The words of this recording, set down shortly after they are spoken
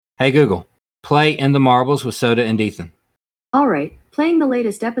Hey Google, play In the Marbles with Soda and Ethan. All right, playing the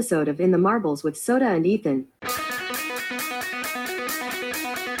latest episode of In the Marbles with Soda and Ethan.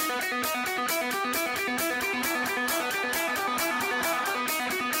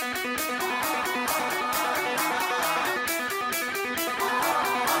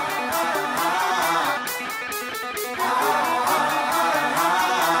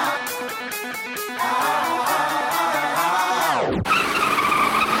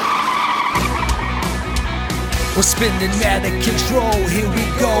 We're spinning out of control, here we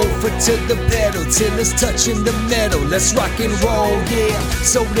go, foot to the pedal, till it's touching the metal, let's rock and roll, yeah.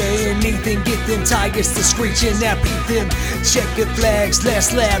 Soda and Ethan, get them tires to screeching out, beat them, checker flags,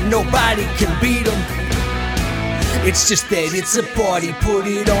 last lap, nobody can beat them. It's just that it's a party, put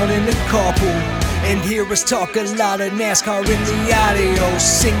it on in the carpool, and hear us talk a lot of NASCAR in the audio,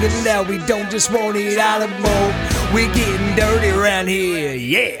 sing it loud, we don't just want it out of mode, we're getting dirty around here,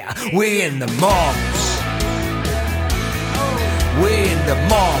 yeah, we're in the Marbles. We're in the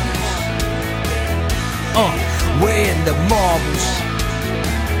Marbles. We're in the Marbles.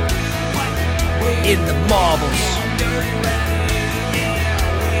 In the Marbles.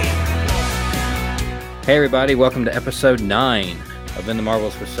 Hey everybody, welcome to episode 9 of In the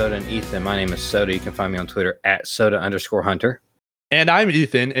Marbles with Soda and Ethan. My name is Soda. You can find me on Twitter at Soda_Hunter. And I'm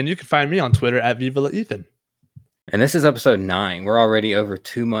Ethan, and you can find me on Twitter at VivalaEthan. And this is episode 9. We're already over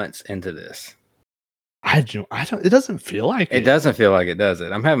 2 months into this. I don't. It doesn't feel like it. It doesn't feel like it, does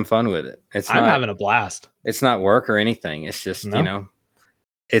it? I'm having fun with it. I'm having a blast. It's not work or anything. It's just,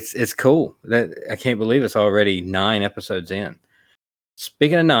 it's cool. I can't believe it's already 9 episodes in.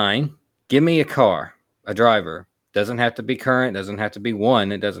 Speaking of 9, give me a car, a driver. Doesn't have to be current. Doesn't have to be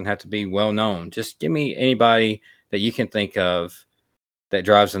one. It doesn't have to be well known. Just give me anybody that you can think of that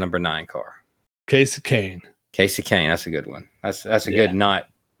drives the number 9 car. Kasey Kahne. Kasey Kahne. That's a good one. That's a good not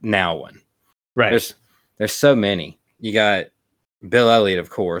now one. Right. There's so many. You got Bill Elliott,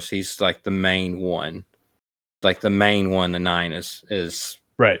 of course. He's like the main one. Like the main one, the 9 is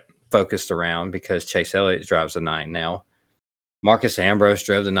right focused around because Chase Elliott drives the 9 now. Marcus Ambrose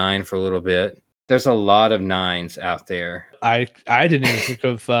drove the 9 for a little bit. There's a lot of 9s out there. I didn't even think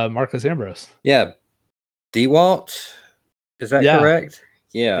of Marcus Ambrose. Yeah. DeWalt? Is that correct?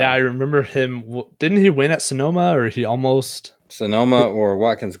 Yeah. Yeah, I remember him. Didn't he win at Sonoma, or he almost? Sonoma or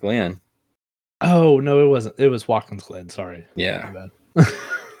Watkins Glen. Oh, no, it wasn't. It was Watkins Glen. Sorry. Yeah.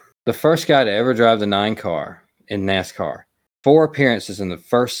 The first guy to ever drive the 9 car in NASCAR. 4 appearances in the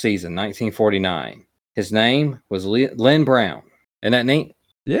first season, 1949. His name was Lynn Brown. Isn't that neat?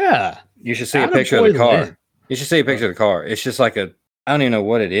 Yeah. You should see a picture of the car. Lynn. You should see a picture of the car. It's just like I don't even know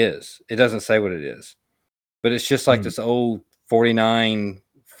what it is. It doesn't say what it is. But it's just like this old 49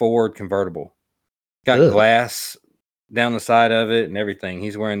 Ford convertible. Got glass down the side of it and everything.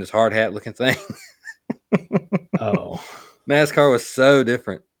 He's wearing this hard hat looking thing. Oh. NASCAR was so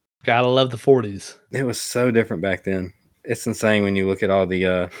different. Gotta love the 40s. It was so different back then. It's insane when you look at all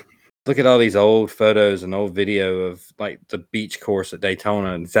these old photos and old video of like the beach course at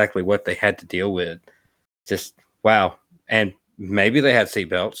Daytona and exactly what they had to deal with. Just wow. And maybe they had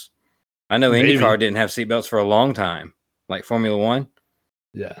seatbelts. I know IndyCar didn't have seatbelts for a long time. Like Formula One.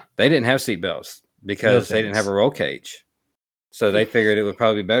 Yeah. They didn't have seatbelts because they didn't have a roll cage. So they figured it would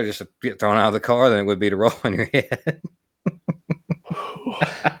probably be better just to get thrown out of the car than it would be to roll on your head.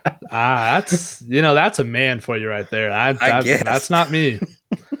 That's a man for you right there. I guess. That's not me.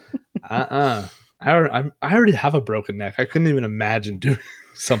 I already have a broken neck. I couldn't even imagine doing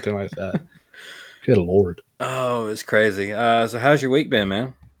something like that. Good Lord. Oh, it's crazy. So how's your week been,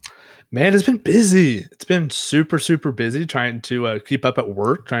 man? Man, it's been busy. It's been super, super busy trying to keep up at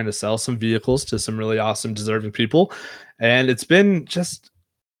work, trying to sell some vehicles to some really awesome, deserving people. And it's been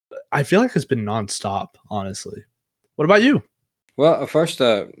I feel like it's been nonstop, honestly. What about you? Well, first,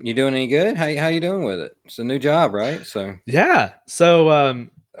 you doing any good? How you doing with it? It's a new job, right? So yeah. So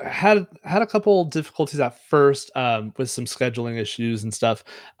had a couple difficulties at first with some scheduling issues and stuff.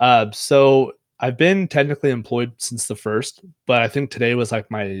 So I've been technically employed since the 1st, but I think today was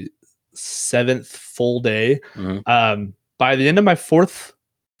like my 7th full day. Mm-hmm. By the end of my 4th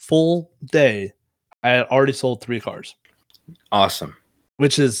full day, I had already sold 3 cars. Awesome.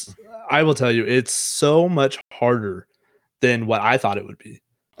 Which is, I will tell you, it's so much harder than what I thought it would be.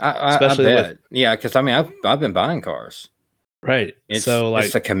 Especially I bet. Yeah, because I mean, I've been buying cars. Right. It's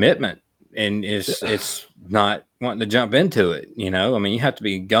a commitment, and it's not wanting to jump into it. I mean, you have to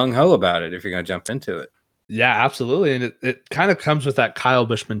be gung ho about it if you're going to jump into it. Yeah, absolutely. And it kind of comes with that Kyle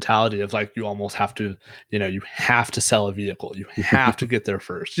Busch mentality of like, you almost have to, you have to sell a vehicle. You have to get there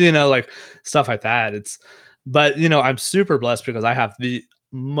first, like stuff like that. But I'm super blessed because I have the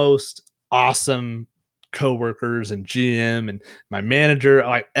most awesome coworkers and GM and my manager.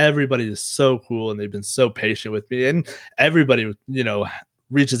 Like everybody is so cool and they've been so patient with me, and everybody,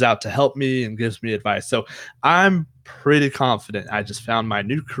 reaches out to help me and gives me advice. So I'm pretty confident I just found my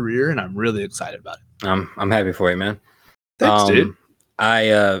new career and I'm really excited about it. I'm happy for you, man. Thanks, dude.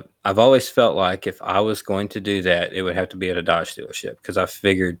 I've always felt like if I was going to do that, it would have to be at a Dodge dealership, because I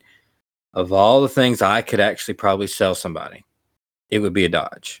figured of all the things I could actually probably sell somebody, it would be a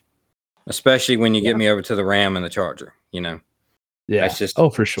Dodge, especially when you get me over to the Ram and the Charger. Yeah, that's just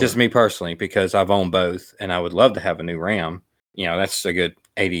for sure. Just me personally, because I've owned both, and I would love to have a new Ram. That's a good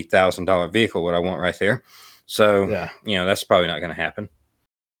 $80,000 vehicle. What I want right there. So that's probably not going to happen.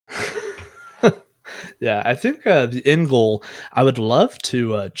 Yeah, I think the end goal, I would love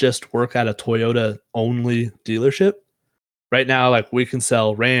to just work at a Toyota only dealership. Right now, like we can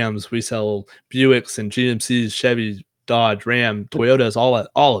sell Rams, we sell Buicks and GMCs, Chevy, Dodge, Ram, Toyotas,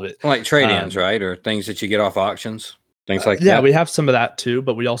 all of it. Like trade-ins, right? Or things that you get off auctions, things like that. Yeah, we have some of that too,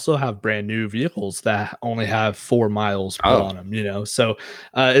 but we also have brand new vehicles that only have 4 miles put on them, So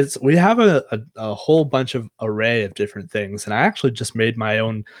we have a whole bunch of array of different things. And I actually just made my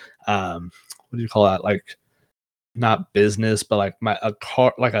own what do you call that? Like not business, but like a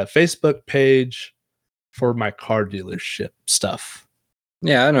Facebook page for my car dealership stuff.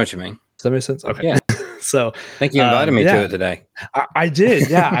 Yeah, I know what you mean. Does that make sense? Okay. Yeah. So I think you invited me to it today. I did.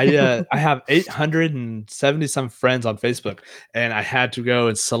 Yeah. I have 870 some friends on Facebook, and I had to go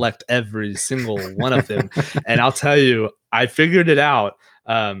and select every single one of them. And I'll tell you, I figured it out.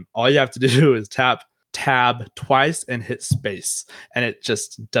 All you have to do is tap tab twice and hit space, and it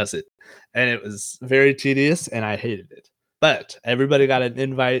just does it. And it was very tedious and I hated it. But everybody got an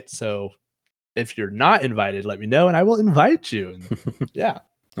invite. So if you're not invited, let me know and I will invite you. And yeah.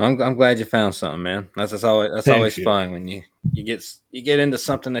 I'm glad you found something, man. That's always fun when you get into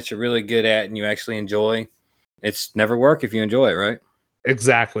something that you're really good at and you actually enjoy. It's never work if you enjoy it, right?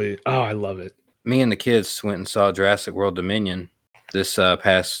 Exactly. Oh, I love it. Me and the kids went and saw Jurassic World Dominion this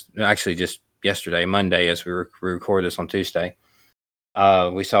actually just yesterday, Monday, as we record this on Tuesday.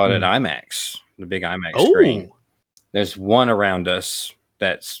 We saw it at IMAX, the big IMAX screen. There's one around us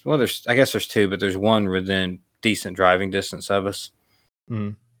I guess there's two, but there's one within decent driving distance of us.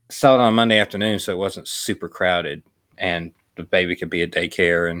 Saw it on Monday afternoon, so it wasn't super crowded, and the baby could be at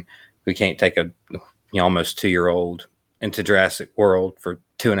daycare, and we can't take a almost 2-year-old into Jurassic World for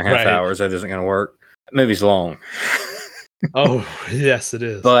 2.5 hours. That isn't going to work. That movie's long. Oh, yes, it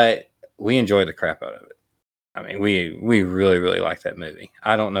is. But we enjoyed the crap out of it. I mean, we really, really like that movie.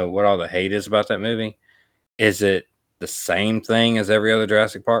 I don't know what all the hate is about that movie. Is it the same thing as every other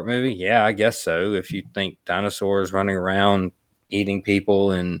Jurassic Park movie? Yeah, I guess so. If you think dinosaurs running around eating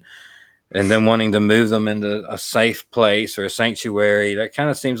people and then wanting to move them into a safe place or a sanctuary, that kind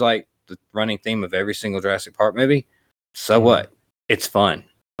of seems like the running theme of every single Jurassic Park movie. So what? It's fun.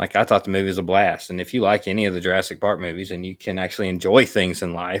 Like, I thought the movie was a blast. And if you like any of the Jurassic Park movies and you can actually enjoy things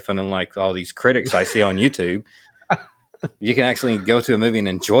in life, and unlike all these critics I see on YouTube, you can actually go to a movie and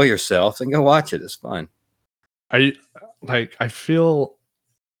enjoy yourself and go watch it. It's fun. I feel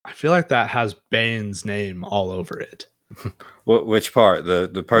like that has Bane's name all over it. Which part?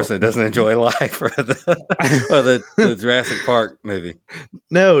 The person that doesn't enjoy life, or the Jurassic Park movie?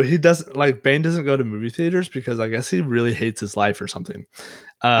 No, he doesn't. Like, Bane doesn't go to movie theaters because I guess he really hates his life or something.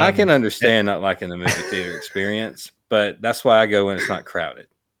 I can understand not liking the movie theater experience, but that's why I go when it's not crowded.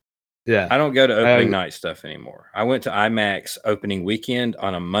 Yeah, I don't go to opening night stuff anymore. I went to IMAX opening weekend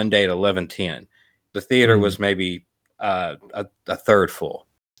on a Monday at 11:10. The theater was maybe a third full.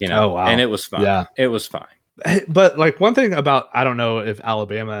 Oh, wow. And it was fine. Yeah, it was fine. But like, one thing about, I don't know if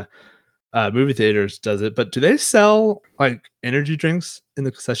Alabama movie theaters does it, but do they sell like energy drinks in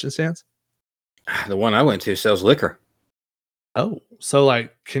the concession stands? The one I went to sells liquor. Oh, so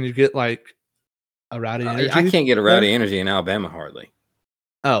like, can you get like a Rowdy Energy? I can't get a Rowdy Energy in Alabama hardly.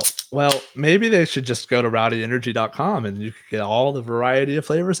 Oh, well, maybe they should just go to rowdyenergy.com and you can get all the variety of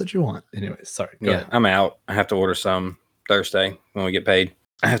flavors that you want. Anyways, sorry. Go ahead. I'm out. I have to order some Thursday when we get paid.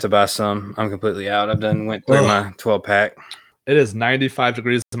 I have to buy some. I'm completely out. I've went through my 12-pack. It is 95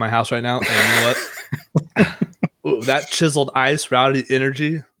 degrees in my house right now. And you know what? Ooh, that chiseled ice, Rowdy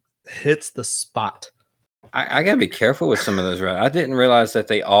Energy, hits the spot. I got to be careful with some of those. I didn't realize that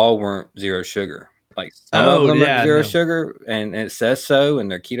they all weren't zero sugar. Like, some of them are zero sugar, and it says so,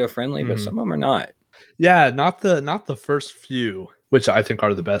 and they're keto friendly, but some of them are not. Yeah, not the first few, which I think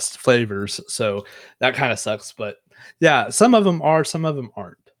are the best flavors. So that kind of sucks. But yeah, some of them are, some of them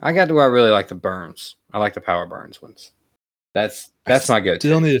aren't. I got to where I really like the Burns. I like the Power Burns ones. That's my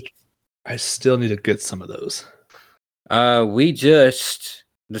go-to. I still need to get some of those. We just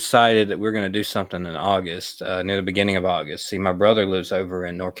decided that we're going to do something in August, near the beginning of August. See, my brother lives over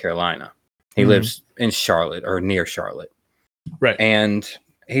in North Carolina. He lives in Charlotte or near Charlotte. Right. And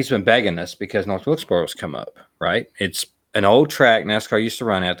he's been begging us because North Wilkesboro's come up, right? It's an old track NASCAR used to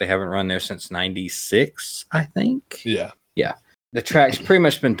run at. They haven't run there since 96, I think. Yeah. Yeah. The track's pretty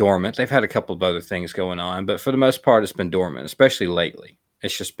much been dormant. They've had a couple of other things going on, but for the most part, it's been dormant, especially lately.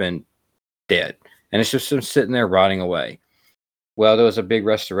 It's just been dead. And it's just been sitting there rotting away. Well, there was a big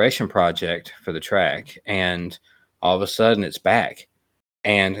restoration project for the track, and all of a sudden it's back.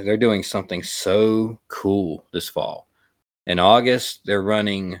 And they're doing something so cool this fall. In August, they're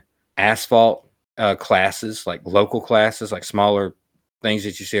running asphalt classes, like local classes, like smaller things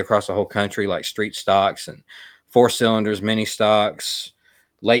that you see across the whole country, like street stocks and 4-cylinders, mini stocks,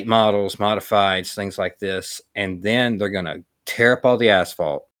 late models, modifieds, things like this. And then they're going to tear up all the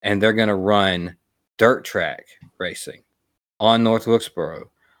asphalt, and they're going to run dirt track racing on North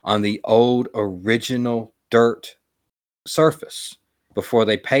Wilkesboro on the old original dirt surface before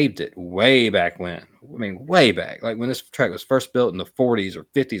they paved it way back when. I mean, way back. Like when this track was first built in the 40s or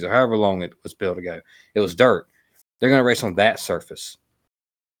 50s or however long it was built ago. It was dirt. They're going to race on that surface.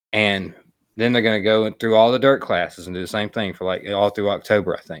 And then they're going to go through all the dirt classes and do the same thing for like all through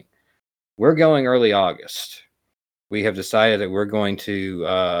October, I think. We're going early August. We have decided that we're going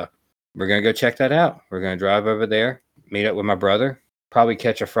to go check that out. We're going to drive over there, meet up with my brother, probably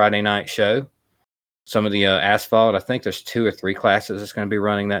catch a Friday night show. Some of the asphalt, I think there's 2 or 3 classes that's going to be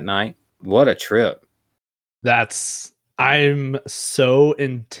running that night. What a trip. I'm so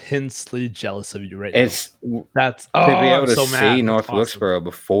intensely jealous of you right now. To be able to see North Wilkesboro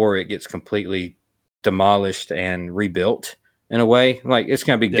before it gets completely demolished and rebuilt in a way. Like it's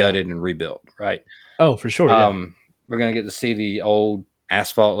going to be gutted and rebuilt, right? Oh, for sure. We're going to get to see the old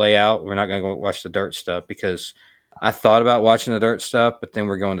asphalt layout. We're not going to go watch the dirt stuff because I thought about watching the dirt stuff, but then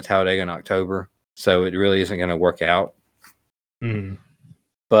we're going to Talladega in October. So it really isn't going to work out.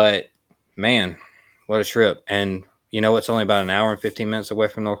 But man, what a trip. And you know, it's only about an hour and 15 minutes away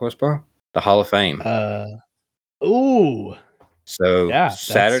from North Wilkesboro, the Hall of Fame. So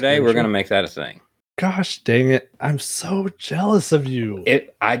Saturday, we're going to make that a thing. Gosh dang it. I'm so jealous of you.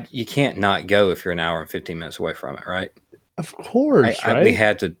 You can't not go if you're an hour and 15 minutes away from it, right? Of course, we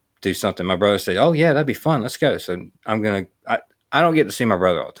had to do something. My brother said, oh yeah, that'd be fun. Let's go. So I don't get to see my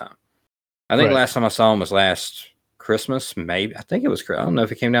brother all the time. I think last time I saw him was last Christmas, maybe. I think it was, I don't know if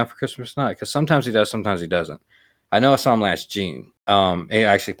he came down for Christmas or not, because sometimes he does, sometimes he doesn't. I know I saw him last June. It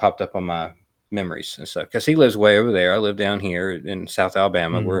actually popped up on my memories and stuff, because he lives way over there. I live down here in South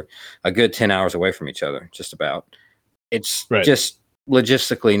Alabama. We're a good 10 hours away from each other, just about. It's just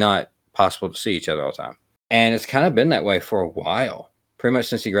logistically not possible to see each other all the time. And it's kind of been that way for a while. Pretty much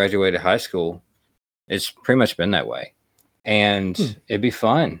since he graduated high school, it's pretty much been that way. And it'd be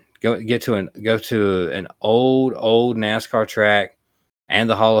fun. Go to an old NASCAR track and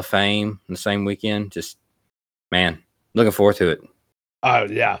the Hall of Fame in the same weekend. Just, man, looking forward to it. Oh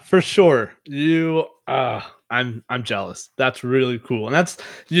yeah, for sure. I'm jealous. That's really cool. And that's,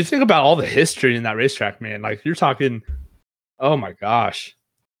 you think about all the history in that racetrack, man. Like you're talking, oh my gosh,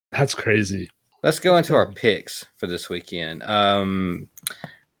 that's crazy. Let's go into our picks for this weekend. It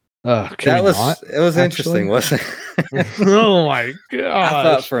was interesting, wasn't it? Oh my god! I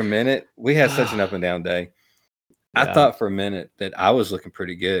thought for a minute we had such an up and down day. Yeah. I thought for a minute that I was looking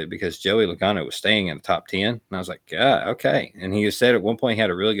pretty good because Joey Logano was staying in the top 10, and I was like, yeah, okay. And he said at one point he had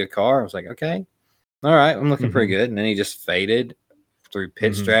a really good car. I was like, okay, all right, I'm looking pretty good. And then he just faded through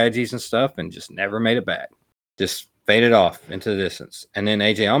pit strategies and stuff, and just never made it back. Just faded off into the distance. And then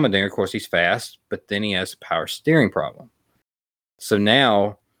AJ Allmendinger, of course, he's fast, but then he has a power steering problem. So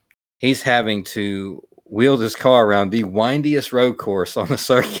now he's having to wheel this car around the windiest road course on the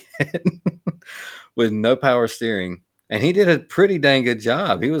circuit with no power steering. And he did a pretty dang good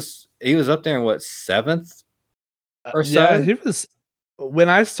job. He was up there in what, 7th or so? Yeah, he was. When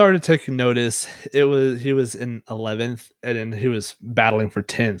I started taking notice, he was in 11th, and then he was battling for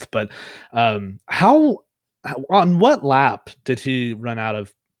 10th. But on what lap did he run out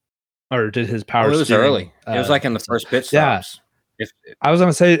of, or did his power? It was steering, early. It was like in the first pit stops. Yeah. I was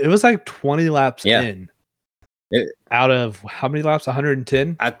gonna say it was like 20 laps in. Out of how many laps?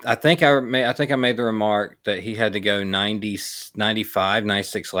 110. I think I made the remark that he had to go 90, 95,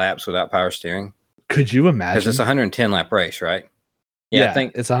 96 laps without power steering. Could you imagine? Because it's a 110 lap race, right? Yeah, I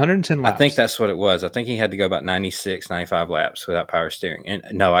think it's 110 laps. I think that's what it was. I think he had to go about 96, 95 laps without power steering. And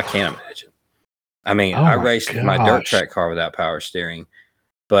no, I can't imagine. I mean, I raced my dirt track car without power steering,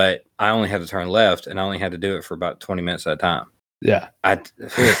 but I only had to turn left, and I only had to do it for about 20 minutes at a time. Yeah.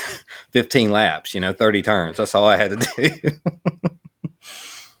 15 laps, 30 turns. That's all I had to do.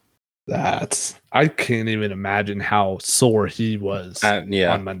 I can't even imagine how sore he was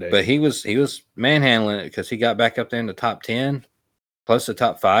on Monday. But he was manhandling it because he got back up there in the top 10, close to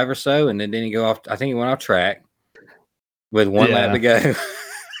top 5 or so, and then didn't he go off? I think he went off track with one lap to go.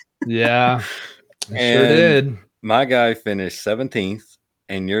 Yeah, sure did. My guy finished 17th,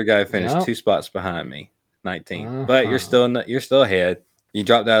 and your guy finished 2 spots behind me, 19th. But you're still ahead. You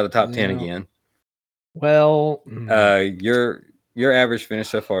dropped out of the top 10 again. Well, your average finish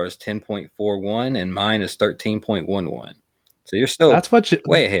so far is 10.41, and mine is 13.11. So you're still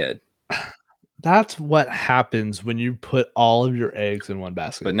way ahead. That's what happens when you put all of your eggs in one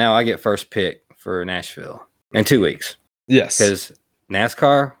basket. But now I get first pick for Nashville in 2 weeks. Yes, because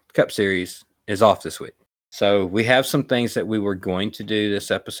NASCAR Cup Series is off this week. So we have some things that we were going to do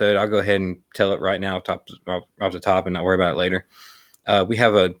this episode. I'll go ahead and tell it right now off the top and not worry about it later. We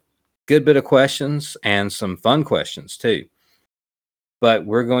have a good bit of questions and some fun questions too. But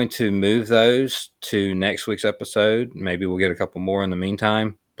we're going to move those to next week's episode. Maybe we'll get a couple more in the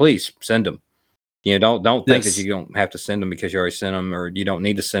meantime. Please send them. You know, don't think that you don't have to send them because you already sent them, or you don't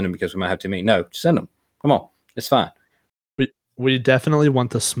need to send them because we might have to meet. No, send them. Come on. It's fine. We definitely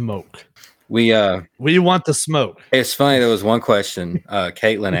want the smoke. We want the smoke. It's funny. There was one question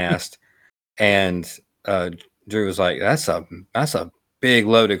Caitlin asked, and Drew was like, "That's a big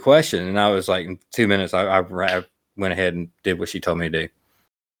loaded question," and I was like, in 2 minutes, I went ahead and did what she told me to do.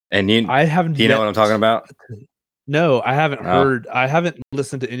 And do you know what I'm talking about? No, I haven't heard. I haven't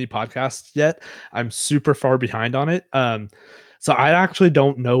listened to any podcasts yet. I'm super far behind on it. So I actually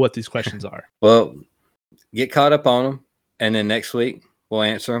don't know what these questions are. Well, get caught up on them, and then next week we'll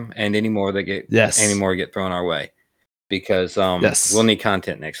answer them. And any more that get thrown our way, because we'll need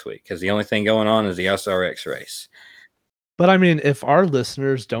content next week. Because the only thing going on is the SRX race. But I mean, if our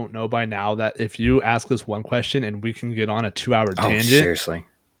listeners don't know by now that if you ask us one question and we can get on a 2-hour tangent, seriously.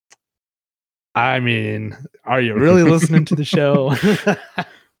 I mean, are you really listening to the show?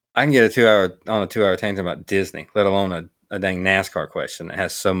 I can get a 2-hour tangent about Disney, let alone a dang NASCAR question that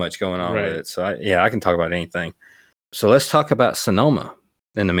has so much going on with it. So I can talk about anything. So let's talk about Sonoma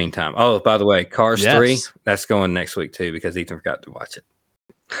in the meantime. Oh, by the way, Cars 3, that's going next week too, because Ethan forgot to watch it.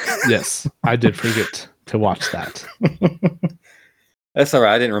 Yes, I did forget to watch that. That's all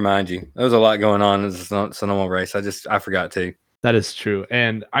right. I didn't remind you. There was a lot going on in the Sonoma race. I forgot to. That is true.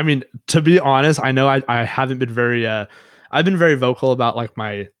 And I mean, to be honest, I know I haven't been very I've been very vocal about like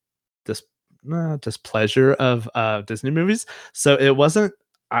my displeasure of Disney movies. So it wasn't,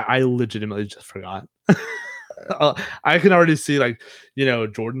 I legitimately just forgot. I can already see, like, you know,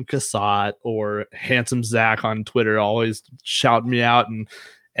 Jordan Cassat or Handsome Zach on Twitter always shouting me out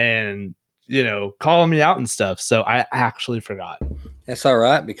and you know, calling me out and stuff. So I actually forgot. That's all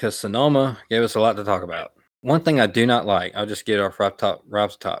right, because Sonoma gave us a lot to talk about. One thing I do not like, I'll just get off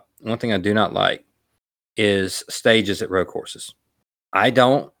Rob's top. One thing I do not like is stages at road courses. I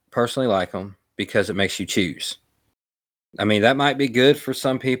don't personally like them because it makes you choose. I mean, that might be good for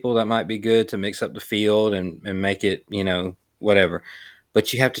some people. That might be good to mix up the field and make it, you know, whatever.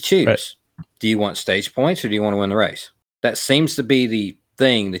 But you have to choose. Right. Do you want stage points or do you want to win the race? That seems to be the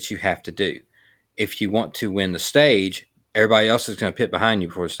thing that you have to do. If you want to win the stage, everybody else is going to pit behind you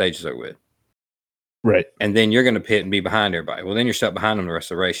before the stage is over with. Right. And then you're going to pit and be behind everybody. Well, then you're stuck behind them the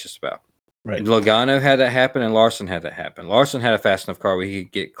rest of the race just about. Right. Logano had that happen, and Larson had that happen. Larson had a fast enough car where he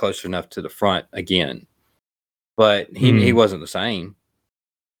could get close enough to the front again. But he wasn't the same.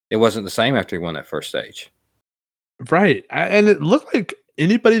 It wasn't the same after he won that first stage. Right. And it looked like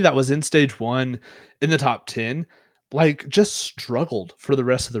anybody that was in stage 1 in the top 10, like, just struggled for the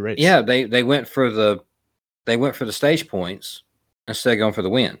rest of the race. Yeah, they went for the stage points instead of going for the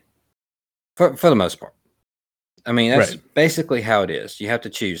win. For the most part. I mean, that's basically how it is. You have to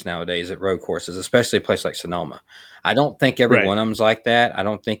choose nowadays at road courses, especially a place like Sonoma. I don't think every one of them's like that. I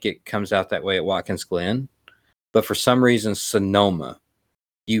don't think it comes out that way at Watkins Glen. But for some reason, Sonoma,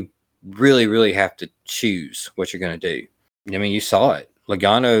 you really, really have to choose what you're going to do. I mean, you saw it.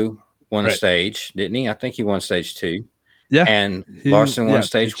 Logano won a stage, didn't he? I think he won stage 2. Yeah. And Larson won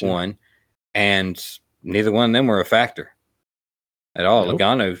stage 1. And neither one of them were a factor at all. Nope.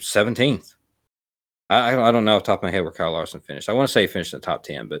 Logano, 17th. I don't know off the top of my head where Kyle Larson finished. I want to say he finished in the top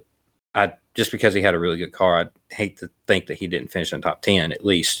 10, but just because he had a really good car, I'd hate to think that he didn't finish in the top 10 at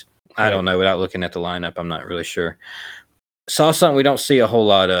least. I don't know. Without looking at the lineup, I'm not really sure. Saw something we don't see a whole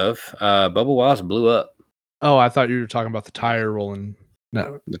lot of. Bubba Wallace blew up. Oh, I thought you were talking about the tire rolling.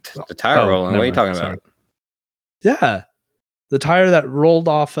 No. The tire rolling? What are you talking about? Yeah. The tire that rolled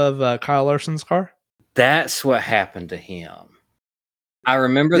off of Kyle Larson's car? That's what happened to him. I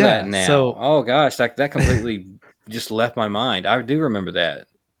remember that now. Oh gosh, that completely just left my mind. I do remember that.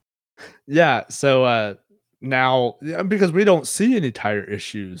 Yeah. So now, because we don't see any tire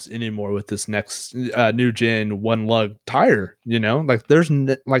issues anymore with this next new gen one lug tire, like there's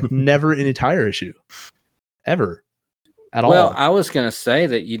never any tire issue ever at Well, all. I was going to say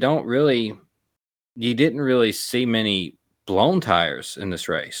that you didn't really see many blown tires in this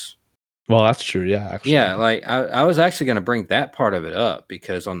race. Well, that's true. Yeah. Actually. Yeah. Like I was actually going to bring that part of it up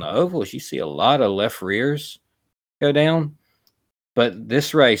because on the ovals, you see a lot of left rears go down. But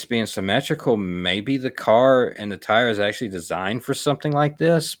this race being symmetrical, maybe the car and the tire is actually designed for something like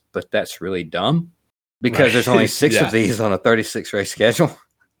this, but that's really dumb because there's only 6 of these on a 36 race schedule.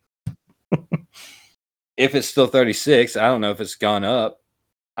 If it's still 36, I don't know if it's gone up.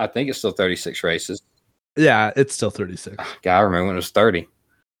 I think it's still 36 races. Yeah, it's still 36. God, I remember when it was 30.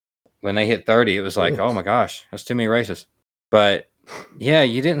 When they hit 30, it was like, oh my gosh, that's too many races. But yeah,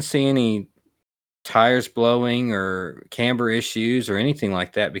 you didn't see any tires blowing or camber issues or anything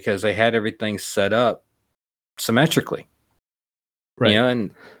like that because they had everything set up symmetrically. Right.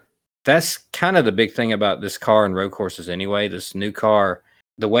 And that's kind of the big thing about this car and road courses anyway. This new car,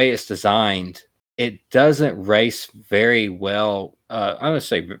 the way it's designed, it doesn't race very well. I would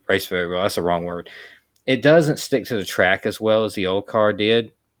say race very well. That's the wrong word. It doesn't stick to the track as well as the old car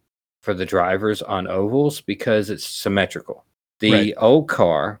did for the drivers on ovals because it's symmetrical. The old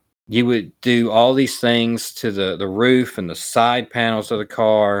car, you would do all these things to the roof and the side panels of the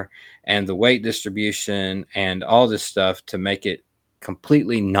car and the weight distribution and all this stuff to make it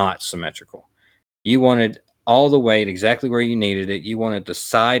completely not symmetrical. You wanted all the weight exactly where you needed it. You wanted the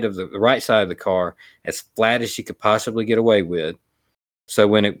side of the right side of the car as flat as you could possibly get away with. So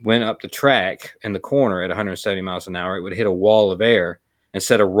when it went up the track in the corner at 170 miles an hour, it would hit a wall of air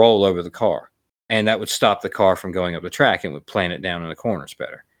instead of roll over the car. And that would stop the car from going up the track and would plant it down in the corners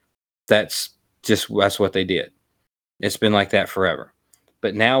better. That's what they did. It's been like that forever.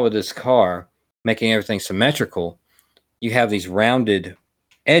 But now with this car making everything symmetrical, you have these rounded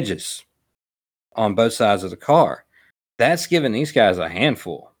edges on both sides of the car. That's giving these guys a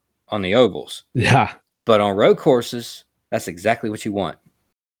handful on the ovals. Yeah. But on road courses, that's exactly what you want.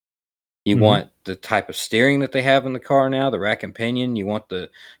 You want the type of steering that they have in the car now, the rack and pinion. You want the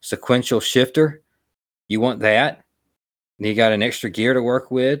sequential shifter. You want that. You got an extra gear to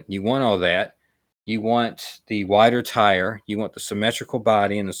work with. You want all that. You want the wider tire. You want the symmetrical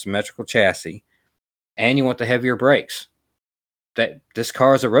body and the symmetrical chassis. And you want the heavier brakes. This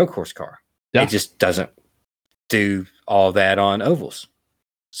car is a road course car. Yeah. It just doesn't do all that on ovals.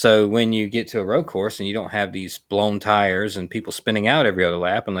 So when you get to a road course and you don't have these blown tires and people spinning out every other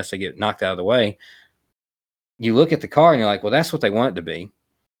lap unless they get knocked out of the way, you look at the car and you're like, well, that's what they want it to be.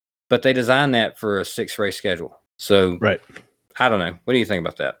 But they designed that for a 6-race schedule. So I don't know. What do you think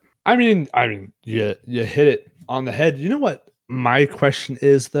about that? I mean, you hit it on the head. You know what my question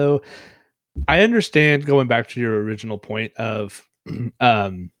is, though? I understand going back to your original point of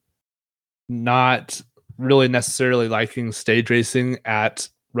not really necessarily liking stage racing at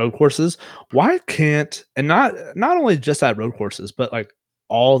road courses. Why can't, and not only just at road courses, but like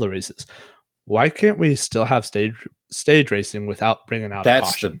all the races, why can't we still have stage racing without bringing out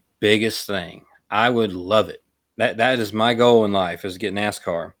that's caution? The biggest thing. I would love it. That is my goal in life, is get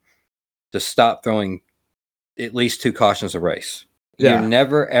NASCAR to stop throwing at least 2 cautions a race. Yeah. You're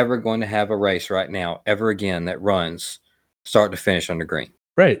never ever going to have a race right now ever again that runs start to finish under green.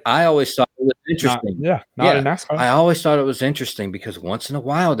 Right. I always thought it was interesting. Not in NASCAR. I always thought it was interesting because once in a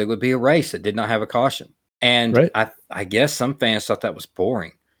while there would be a race that did not have a caution. And I guess some fans thought that was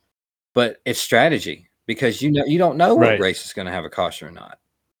boring. But it's strategy because you don't know what race is going to have a caution or not.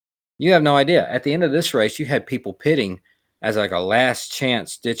 You have no idea. At the end of this race, you had people pitting as like a last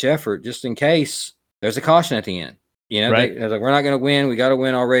chance ditch effort just in case there's a caution at the end. You know, they're like, we're not going to win. We got to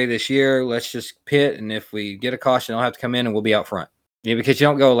win already this year. Let's just pit. And if we get a caution, they'll have to come in and we'll be out front. Yeah, because you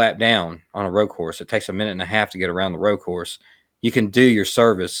don't go a lap down on a road course. It takes a minute and a half to get around the road course. You can do your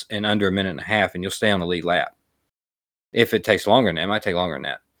service in under a minute and a half and you'll stay on the lead lap. If it takes longer than that, it might take longer than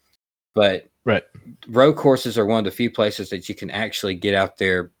that. But road courses are one of the few places that you can actually get out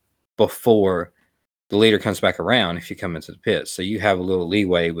there before the leader comes back around if you come into the pit. So you have a little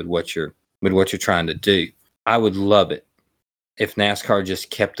leeway with what you're trying to do. I would love it if NASCAR just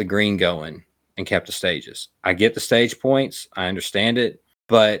kept the green going and kept the stages. I get the stage points. I understand it.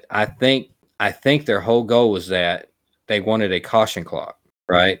 But I think their whole goal was that they wanted a caution clock,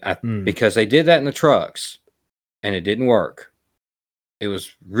 right? Because they did that in the trucks and it didn't work. It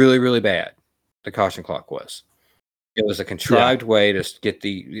was really, really bad. The caution clock was. It was a contrived way to get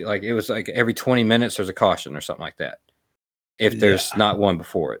it was like every 20 minutes there's a caution or something like that. If there's not one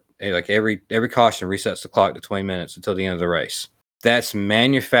before it. Like every caution resets the clock to 20 minutes until the end of the race. that's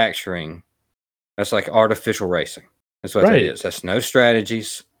manufacturing. That's like artificial racing. That's what that is. That's no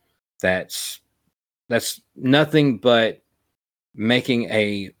strategies. That's nothing but making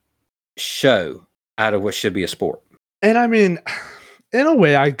a show out of what should be a sport. And I mean, in a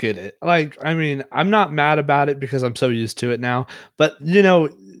way, I get it. Like, I mean, I'm not mad about it because I'm so used to it now. But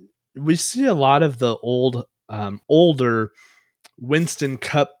we see a lot of the older Winston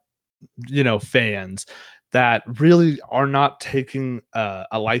Cup, fans that really are not taking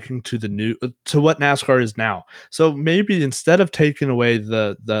a liking to to what NASCAR is now. So maybe instead of taking away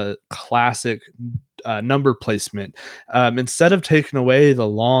the classic number placement, instead of taking away the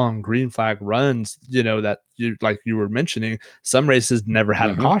long green flag runs, that you were mentioning, some races never had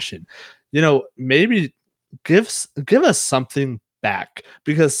a caution. Maybe give us something back,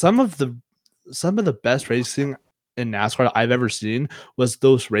 because some of the best racing in NASCAR I've ever seen was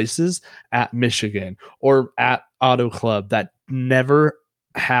those races at Michigan or at Auto Club that never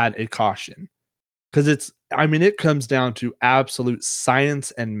had a caution. Because it comes down to absolute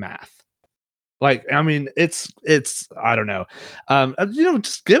science and math. Like, I mean, it's I don't know.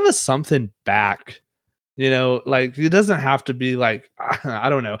 Just give us something back. Like, it doesn't have to be like, I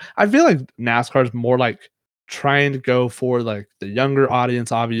don't know. I feel like NASCAR is more like trying to go for like the younger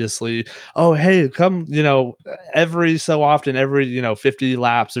audience, obviously. Oh, hey, come, every so often, every 50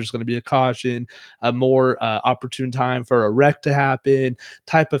 laps, there's going to be a caution, a more opportune time for a wreck to happen,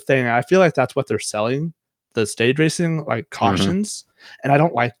 type of thing. I feel like that's what they're selling, the stage racing, like cautions, and I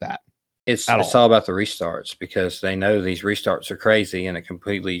don't like that. It's all about the restarts, because they know these restarts are crazy, and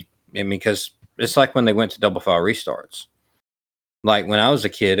because it's like when they went to double file restarts. Like when I was a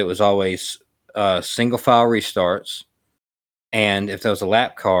kid, it was always single file restarts, and if there was a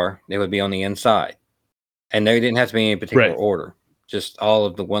lap car, they would be on the inside, and they didn't have to be in any particular order. Just all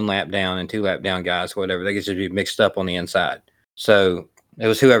of the 1 lap down and 2 lap down guys, whatever, they could just be mixed up on the inside. So it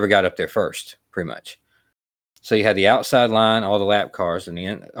was whoever got up there first, pretty much. So you had the outside line, all the lap cars, and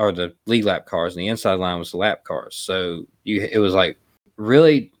the lead lap cars, and the inside line was the lap cars. So it was like,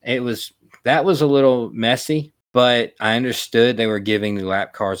 really, that was a little messy. But I understood they were giving the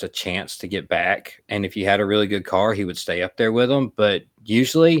lap cars a chance to get back. And if you had a really good car, he would stay up there with them. But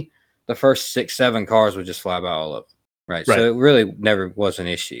usually the first 6-7 cars would just fly by all of them. Right. So it really never was an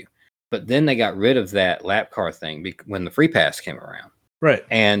issue. But then they got rid of that lap car thing when the free pass came around. Right.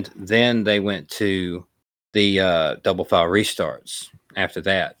 And then they went to the double file restarts after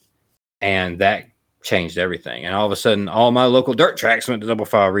that. And that changed everything. And all of a sudden, all my local dirt tracks went to double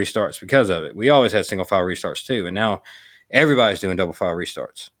file restarts because of it. We always had single file restarts too, and now everybody's doing double file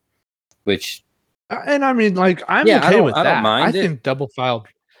restarts. Which, and I mean, like, I'm okay with that. I don't mind. I think double file.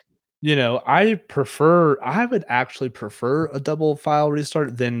 I would actually prefer a double file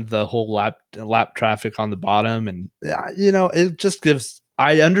restart than the whole lap traffic on the bottom, and it just gives.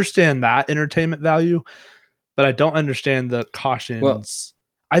 I understand that entertainment value, but I don't understand the cautions. Well,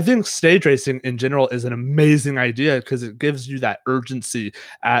 I think stage racing in general is an amazing idea because it gives you that urgency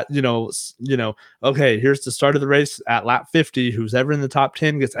at, okay, here's the start of the race at lap 50. Who's ever in the top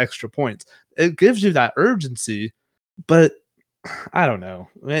 10 gets extra points. It gives you that urgency, but I don't know.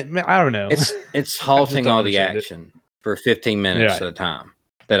 I don't know. It's halting all the action for 15 minutes at a time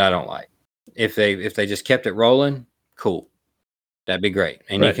that I don't like. If they just kept it rolling, cool. That'd be great.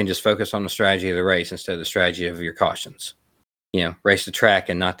 And you can just focus on the strategy of the race instead of the strategy of your cautions. Race the track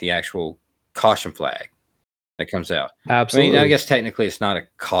and not the actual caution flag that comes out. Absolutely. I guess technically it's not a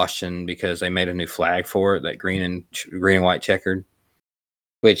caution because they made a new flag for it, that green and white checkered.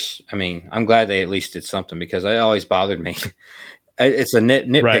 Which, I mean, I'm glad they at least did something, because it always bothered me. It's a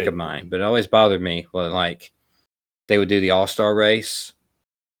nitpick of mine, but it always bothered me. Well, like they would do the All-Star race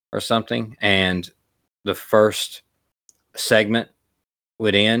or something, and the first segment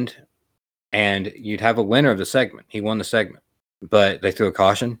would end, and you'd have a winner of the segment. He won the segment. But they threw a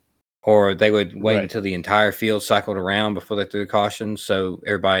caution, or they would wait until the entire field cycled around before they threw a caution, so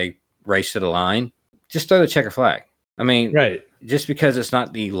everybody raced to the line. Just throw the checker flag. I mean, just because it's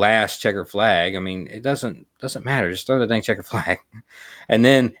not the last checker flag, I mean, it doesn't matter. Just throw the dang checker flag, and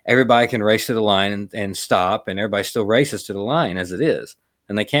then everybody can race to the line and stop, and everybody still races to the line as it is,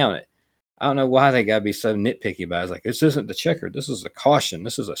 and they count it. I don't know why they got to be so nitpicky about it. It's like, this isn't the checker. This is a caution.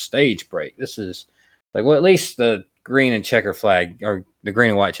 This is a stage break. This is like, well, at least the green and checker flag, or the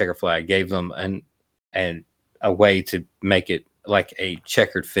green and white checker flag, gave them a way to make it like a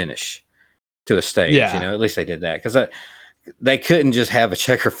checkered finish to a stage. At least they did that, because they couldn't just have a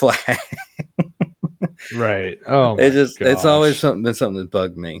checker flag. Right. Oh, it's always been something that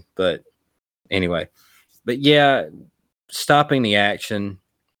bugged me. But anyway, stopping the action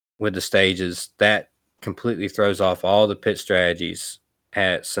with the stages, that completely throws off all the pit strategies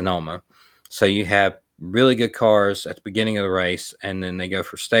at Sonoma. So you have really good cars at the beginning of the race, and then they go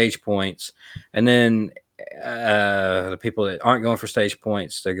for stage points. And then the people that aren't going for stage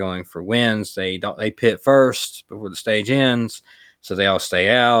points, they're going for wins. They pit first before the stage ends, so they all stay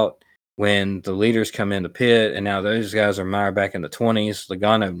out. When the leaders come in the pit, and now those guys are mired back in the 20s.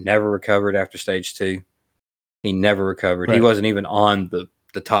 Logano never recovered after stage 2. He never recovered. Right. He wasn't even on the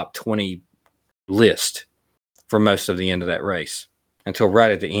top 20 list for most of the end of that race until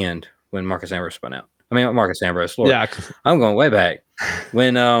right at the end when Marcus Ambrose spun out. I mean, Marcus Ambrose, Lord. Yeah, I'm going way back.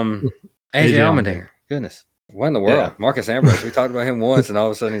 When AJ Allmendinger, goodness, what in the world? Yeah. Marcus Ambrose, we talked about him once, and all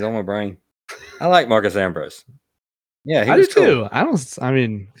of a sudden he's on my brain. I like Marcus Ambrose. Yeah, I do too. I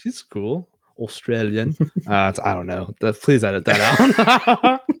mean, he's cool. Australian. I don't know. Please edit that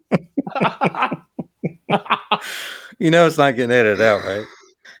out. It's not getting edited out, right?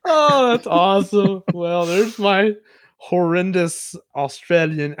 Oh, that's awesome. Well, there's my horrendous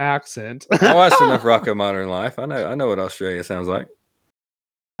Australian accent. I watched enough Rocco Modern Life. I know what Australia sounds like.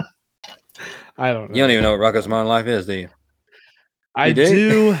 I don't know. You don't even know what Rocco's Modern Life is, do you? I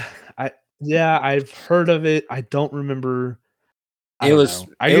do. Yeah, I've heard of it. I don't remember. It was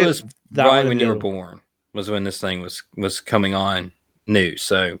right when you were born was when this thing was coming on new.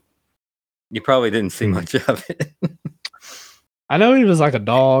 So you probably didn't see much of it. I know he was like a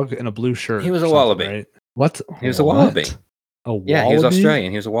dog in a blue shirt. He was a wallaby. Right? What? He was a wallaby. A wallaby? Yeah, he was Australian.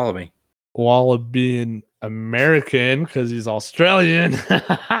 He was a wallaby. Wallaby American because he's Australian. Go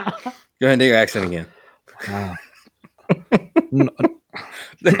ahead and do your accent again.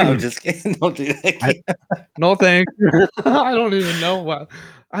 No, I'm just kidding. Don't do that. No, thank you. I don't even know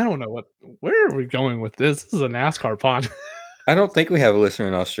where are we going with this? This is a NASCAR pod. I don't think we have a listener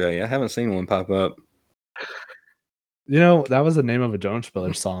in Australia. I haven't seen one pop up. That was the name of a Jonas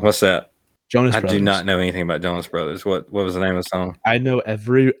Brothers song. What's that? Jonas Brothers. I do not know anything about Jonas Brothers. What was the name of the song? I know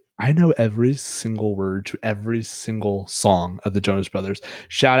every single word to every single song of the Jonas Brothers.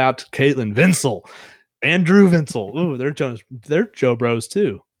 Shout out to Caitlin Vinsel. Andrew Vinsel. Ooh, they're Joe Bros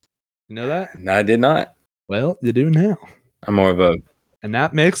too. You know that? No, I did not. Well, you do now. I'm more of a... And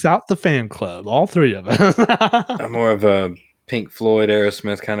that makes out the fan club, all three of us. I'm more of a Pink Floyd,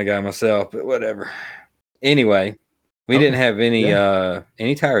 Aerosmith kind of guy myself, but whatever. Anyway, we didn't have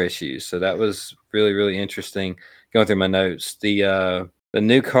any tire issues, so that was really, really interesting. Going through my notes, the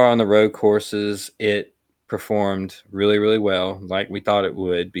new car on the road courses, it performed really, really well, like we thought it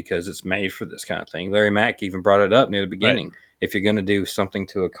would, because it's made for this kind of thing. Larry Mack even brought it up near the beginning. Right. If you're going to do something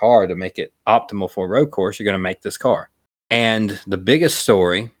to a car to make it optimal for a road course, you're going to make this car. And the biggest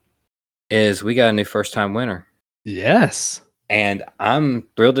story is we got a new first-time winner. Yes. And I'm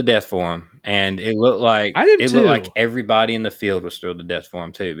thrilled to death for him. And it looked like everybody in the field was thrilled to death for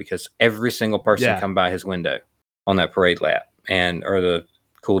him too, because every single person come by his window on that parade lap or the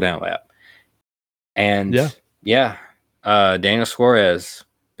cool down lap. And Daniel Suarez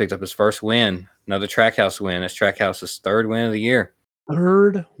picked up his first win, another Trackhouse win. That's Trackhouse's third win of the year.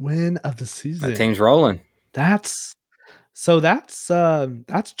 Third win of the season. That team's rolling. That's Joe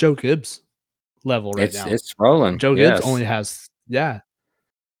Gibbs level now. It's rolling. Joe Gibbs only has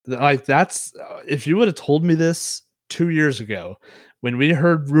that's if you would have told me this 2 years ago when we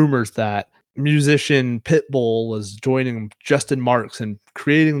heard rumors that musician Pitbull was joining Justin Marks and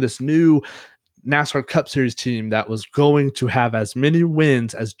creating this new NASCAR Cup Series team that was going to have as many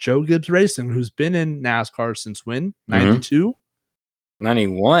wins as Joe Gibbs Racing, who's been in NASCAR since when? 92?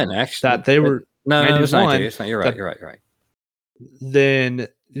 91, actually. That they were no, it was 92. It's not, you're right. Then,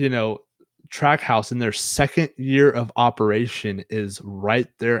 Trackhouse in their second year of operation is right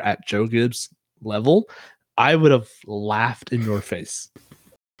there at Joe Gibbs level. I would have laughed in your face.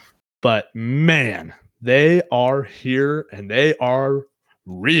 But man, they are here and they are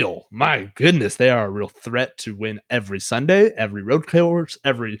real. My goodness, they are a real threat to win every Sunday, every road course,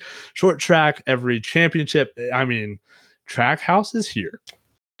 every short track, every championship. I mean, Trackhouse is here.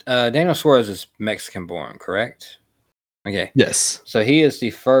 Daniel Suarez is Mexican born, correct? Okay. Yes. So he is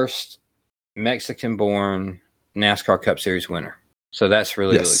the first Mexican born NASCAR Cup Series winner. So that's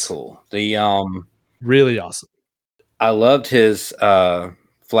really, really cool. The really awesome. I loved his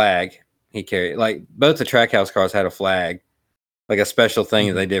flag he carried. Like both the Trackhouse cars had a flag, like a special thing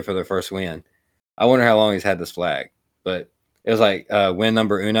that they did for their first win. I wonder how long he's had this flag, but it was like win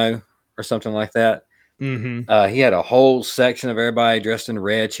number uno or something like that. Mm-hmm. He had a whole section of everybody dressed in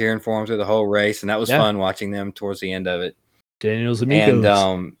red cheering for him through the whole race, and that was fun watching them towards the end of it. Daniel's amigos.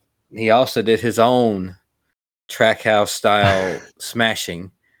 And he also did his own Trackhouse style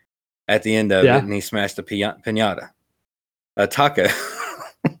smashing at the end of it, and he smashed a pinata, a taco.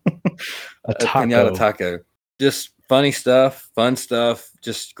 A pinata taco. Just funny stuff, fun stuff,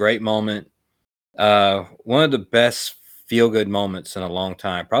 just great moment. One of the best feel-good moments in a long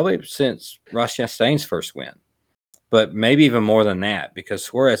time, probably since Ross Chastain's first win. But maybe even more than that, because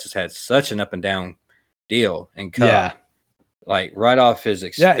Suarez has had such an up and down deal in Cup. Yeah. Like right off his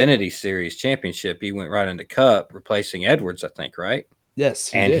Xfinity Series championship, he went right into Cup, replacing Edwards, I think, right? Yes,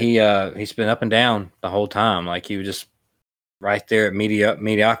 he's been up and down the whole time. Like he was just right there at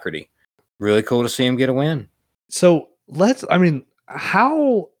mediocrity. Really cool to see him get a win. So let's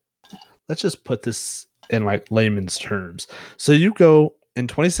just put this in like layman's terms. So you go in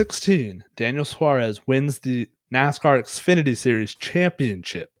 2016, Daniel Suarez wins the NASCAR Xfinity Series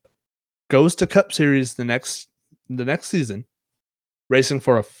championship, goes to Cup Series the next season, racing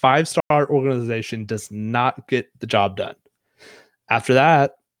for a 5-star organization, does not get the job done. After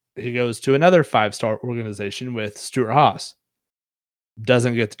that, he goes to another 5-star organization with Stuart Haas,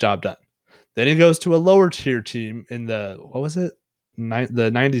 doesn't get the job done. Then he goes to a lower tier team in the, what was it? The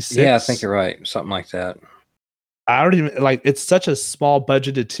 96? Yeah, I think you're right. Something like that. I don't even it's such a small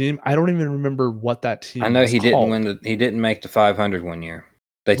budgeted team. I don't even remember what that team I know he called. he didn't make the 500 one year.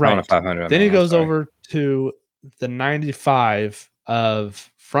 Daytona 500. Then he goes over to the 95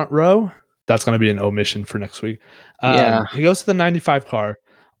 of Front Row. That's going to be an omission for next week. Yeah. He goes to the 95 car.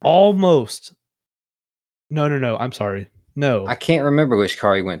 Almost. No. I'm sorry. No. I can't remember which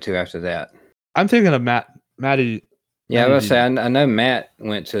car he went to after that. I'm thinking of Matty. Yeah, I was say I know Matt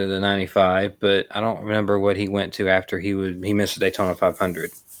went to the 95, but I don't remember what he went to after he missed the Daytona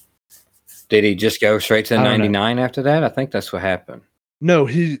 500. Did he just go straight to 99 after that? I think that's what happened. No,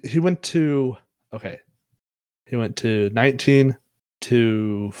 he went to He went to 19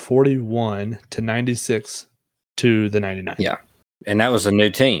 to 41 to 96 to the 99. Yeah. And that was a new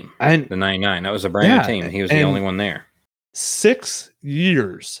team. And the 99. That was a brand new team. He was the only one there. 6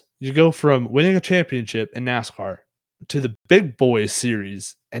 years. You go from winning a championship in NASCAR to the big boy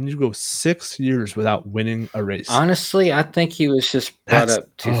series, and you go 6 years without winning a race. Honestly, I think he was just brought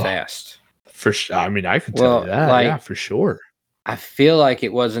up too fast. For sure. I mean, I could tell you that. Yeah, for sure. I feel like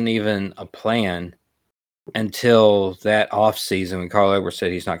it wasn't even a plan until that off season when Carl Edwards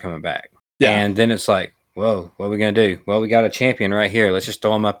said he's not coming back. Yeah. And then it's like, whoa, what are we going to do? Well, we got a champion right here. Let's just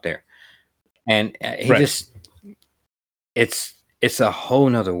throw him up there. And it's a whole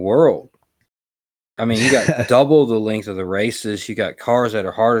nother world. I mean, you got double the length of the races. You got cars that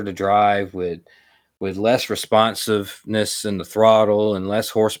are harder to drive with less responsiveness in the throttle and less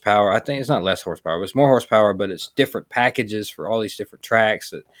horsepower. I think it's not less horsepower, but it's more horsepower, but it's different packages for all these different tracks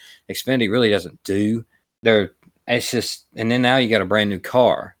that Xfinity really doesn't do. It's just, and then now you got a brand new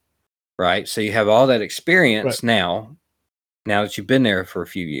car, right? So you have all that experience now that you've been there for a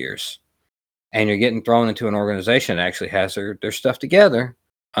few years, and you're getting thrown into an organization that actually has their stuff together,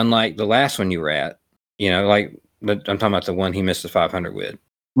 unlike the last one you were at. You know, like I'm talking about the one he missed the 500 with.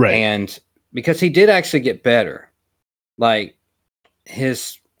 Right. And because he did actually get better. Like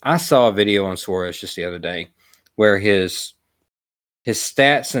I saw a video on Suarez just the other day where his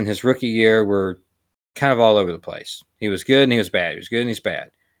stats in his rookie year were kind of all over the place. He was good and he was bad. He was good and he's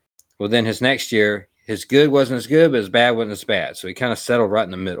bad. Well, then his next year, his good wasn't as good, but his bad wasn't as bad. So he kind of settled right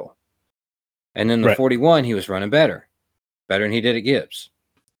in the middle. And then the 41, he was running better than he did at Gibbs,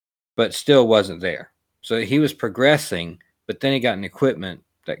 but still wasn't there. So he was progressing, but then he got an equipment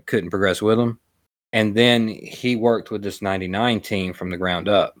that couldn't progress with him. And then he worked with this 99 team from the ground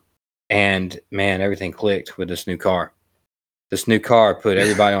up. And man, everything clicked with this new car. This new car put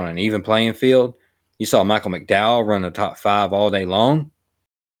everybody on an even playing field. You saw Michael McDowell run the top 5 all day long.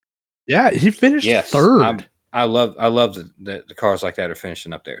 Yeah, he finished third. I love the cars like that are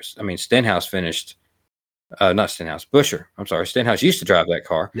finishing up there. I mean, Stenhouse finished, not Stenhouse, Buscher. I'm sorry. Stenhouse used to drive that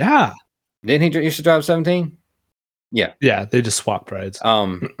car. Yeah. Didn't he used to drive 17? Yeah. Yeah, they just swapped rides.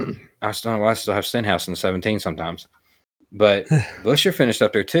 I still have Stenhouse in the 17 sometimes. But Buscher finished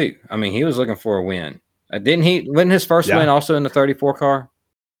up there too. I mean, he was looking for a win. Wasn't his first win also in the 34 car?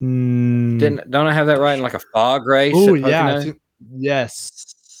 Don't I have that right in like a fog race? Oh, yeah.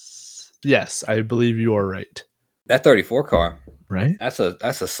 Yes, I believe you are right. That 34 car, right? That's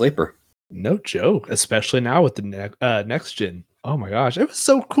a sleeper. No joke, especially now with the next gen. Oh my gosh, it was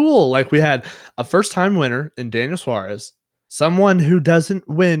so cool. Like we had a first-time winner in Daniel Suarez, someone who doesn't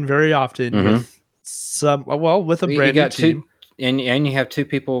win very often with a brand new team. And you have 2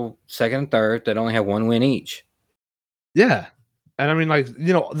 people, second and third, that only have 1 win each. Yeah. And I mean, like,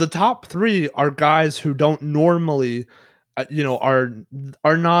 you know, the top 3 are guys who don't normally, are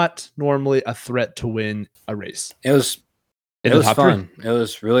not normally a threat to win a race. It was fun. 3. It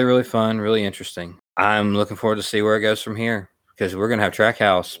was really, really fun, really interesting. I'm looking forward to see where it goes from here because we're gonna have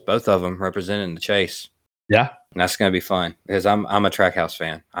Trackhouse, both of them representing the chase. Yeah, and that's gonna be fun because I'm a Trackhouse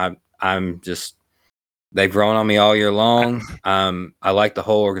fan. I'm just they've grown on me all year long. I like the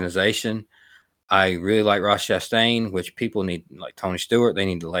whole organization. I really like Ross Chastain, which people need, like Tony Stewart. They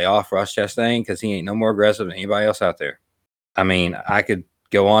need to lay off Ross Chastain because he ain't no more aggressive than anybody else out there. I mean, I could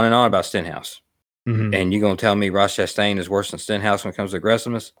go on and on about Stenhouse. And you're going to tell me Ross Chastain is worse than Stenhouse when it comes to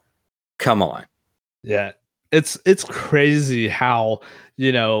aggressiveness? Come on. Yeah. It's crazy how,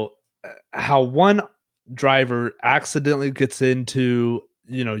 how one driver accidentally gets into,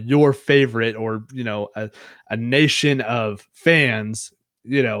 your favorite or, a nation of fans,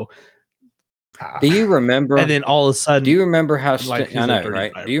 Do you remember? And then all of a sudden, do you remember how? I know,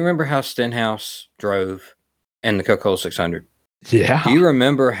 right? Driver. Do you remember how Stenhouse drove in the Coca-Cola 600? Yeah. Do you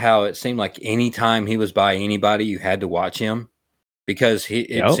remember how it seemed like anytime he was by anybody, you had to watch him because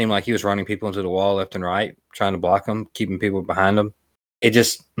it seemed like he was running people into the wall left and right, trying to block them, keeping people behind him. It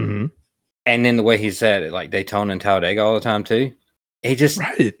just, and then the way he said it, like Daytona and Talladega all the time too. He just,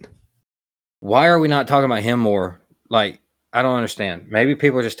 right. Why are we not talking about him more? Like, I don't understand. Maybe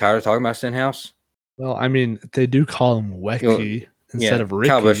people are just tired of talking about Stenhouse. Well, I mean, they do call him Wecky instead of Ricky.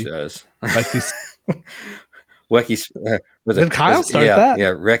 Kyle Busch does. Wecky, did Kyle start that?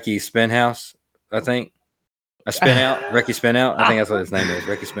 Yeah, Recky Spinhouse, I think. A spin out, Recky Spin Out. I think that's what his name is,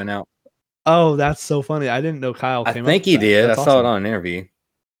 Recky Spin Out. Oh, that's so funny. I didn't know Kyle came up. I think he did. That's I saw it on an interview.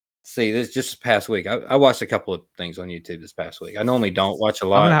 See, this just this past week. I watched a couple of things on YouTube this past week. I normally don't watch a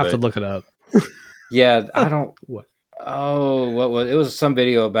lot. I'm gonna have to look it up. Yeah, I don't. What? Oh, what was it? Was some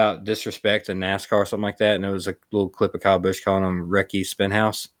video about disrespect in NASCAR or something like that, and it was a little clip of Kyle Busch calling him Recky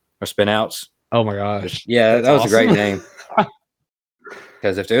Spinhouse or Spinouts. Oh my gosh! Yeah, that was awesome. A great name.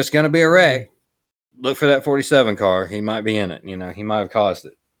 Because if there's going to be a wreck, look for that 47 car. He might be in it. He might have caused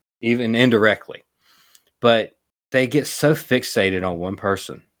it, even indirectly. But they get so fixated on one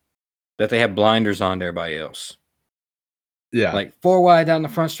person that they have blinders on to everybody else. Yeah, like 4 wide down the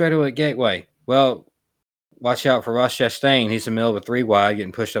front straightaway at Gateway. Well, watch out for Ross Chastain. He's in the middle of a 3 wide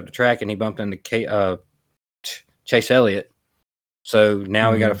getting pushed up the track, and he bumped into Chase Elliott. So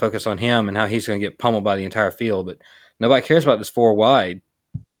now we got to focus on him and how he's going to get pummeled by the entire field. But nobody cares about this 4 wide.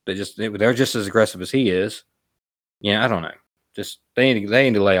 They're just as aggressive as he is. I don't know. Just they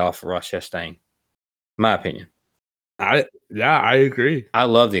need to lay off Ross Chastain. My opinion. I agree. I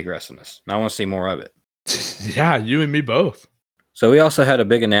love the aggressiveness. I want to see more of it. Yeah, you and me both. So we also had a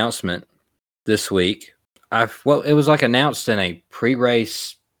big announcement this week. It was like announced in a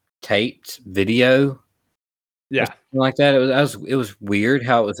pre-race taped video. Yeah, like that. It was weird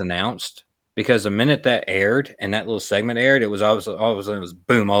how it was announced because the minute that aired and that little segment aired, it was all of a sudden it was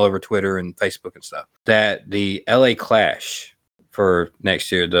boom all over Twitter and Facebook and stuff. That the LA Clash for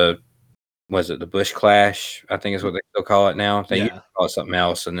next year, the Busch Clash? I think is what they still call it now. They used to call it something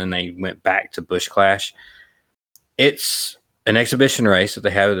else, and then they went back to Busch Clash. It's an exhibition race that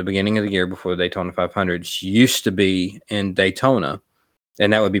they have at the beginning of the year before the Daytona 500. Used to be in Daytona,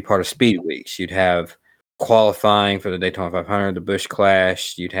 and that would be part of Speed Weeks. You'd have qualifying for the Daytona 500, the Busch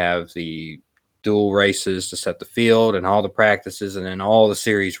Clash. You'd have the dual races to set the field and all the practices, and then all the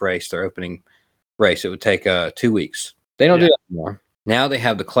series race, their opening race. It would take 2 weeks. They don't do that anymore. Now they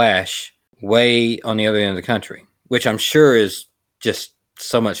have the Clash way on the other end of the country, which I'm sure is just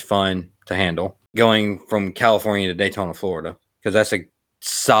so much fun to handle. Going from California to Daytona, Florida, because that's a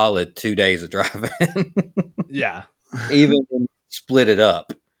solid 2 days of driving. Yeah. Even when you split it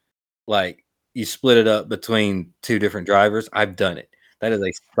up, like you split it up between 2 different drivers. I've done it. That is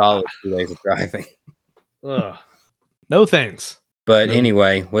a solid 2 days of driving. Ugh. No thanks. But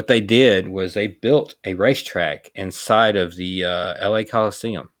anyway, what they did was they built a racetrack inside of the LA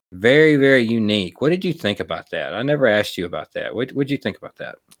Coliseum. Very, very unique. What did you think about that? I never asked you about that. What did you think about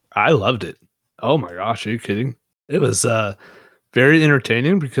that? I loved it. Oh my gosh, are you kidding? It was very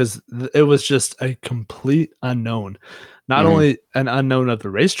entertaining because it was just a complete unknown. Not only an unknown of the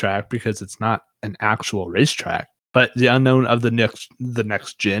racetrack because it's not an actual racetrack, but the unknown of the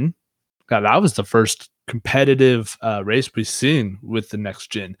next gen. God, that was the first competitive race we've seen with the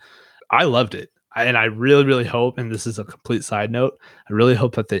next gen. I loved it. And I really, really hope, and this is a complete side note, I really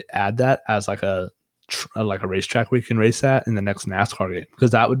hope that they add that as like a racetrack we can race at in the next NASCAR game,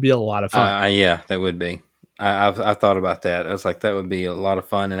 because that would be a lot of fun. Yeah, that would be. I've thought about that. I was like, that would be a lot of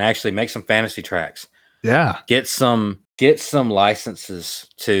fun, and actually make some fantasy tracks. Yeah, get some licenses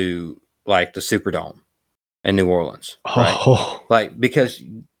to like the Superdome in New Orleans, right? Oh. Like, because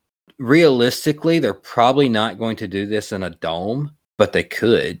realistically, they're probably not going to do this in a dome, but they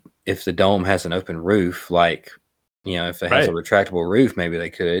could if the dome has an open roof. Like, if it has a retractable roof, maybe they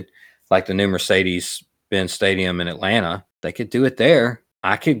could. Like the new Mercedes-Benz Stadium in Atlanta, They could do it there.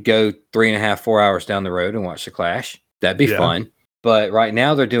 I could go 3.5, 4 hours down the road and watch the Clash. That'd be fun. But right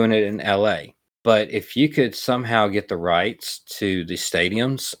now they're doing it in LA. But if you could somehow get the rights to the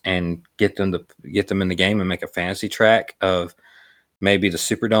stadiums and get them in the game and make a fantasy track of maybe the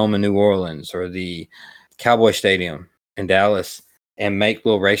Superdome in New Orleans or the Cowboy Stadium in Dallas and make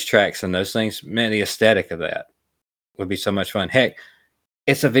little racetracks and those things, man, the aesthetic of that would be so much fun. Heck,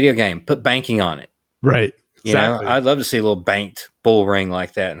 it's a video game. Put banking on it. Right. You know, I'd love to see a little banked bull ring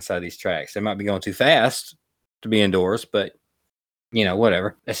like that inside these tracks. They might be going too fast to be indoors, but you know,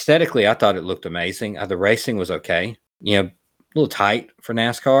 whatever. Aesthetically, I thought it looked amazing. The racing was okay. You know, a little tight for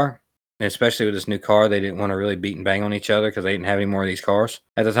NASCAR, and especially with this new car. They didn't want to really beat and bang on each other because they didn't have any more of these cars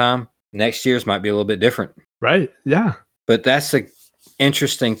at the time. Next year's might be a little bit different. Right. Yeah. But that's the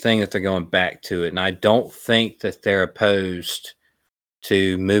interesting thing that they're going back to it. And I don't think that they're opposed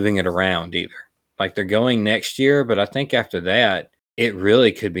to moving it around either. Like they're going next year, but I think after that, it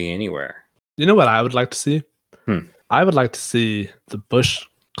really could be anywhere. You know what I would like to see? I would like to see the Busch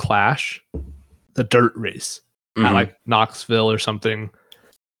Clash, the dirt race at like Knoxville or something.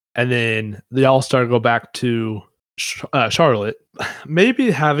 And then the All-Star go back to Charlotte.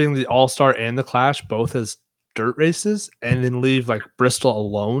 Maybe having the All-Star and the Clash both as dirt races and then leave like Bristol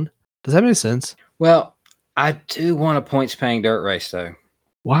alone. Does that make sense? Well, I do want a points-paying dirt race, though.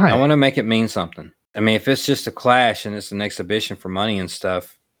 Why? I want to make it mean something. I mean, if it's just a Clash and it's an exhibition for money and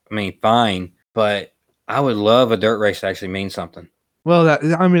stuff, I mean, fine. But I would love a dirt race to actually mean something. Well,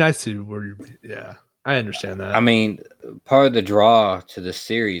 I see where you're. Yeah, I understand that. I mean, part of the draw to the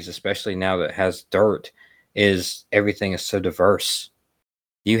series, especially now that it has dirt, is everything is so diverse.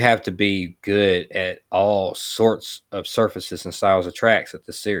 You have to be good at all sorts of surfaces and styles of tracks at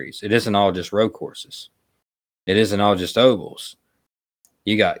the series. It isn't all just road courses. It isn't all just ovals.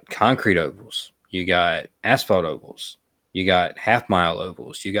 You got concrete ovals. You got asphalt ovals. You got half-mile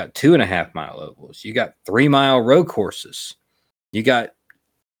ovals. You got 2.5-mile ovals. You got 3-mile road courses. You got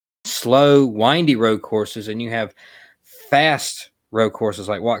slow, windy road courses, and you have fast road courses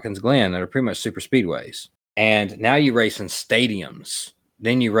like Watkins Glen that are pretty much super speedways. And now you race in stadiums.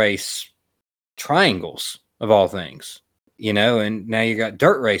 Then you race triangles, of all things. You know, and now you got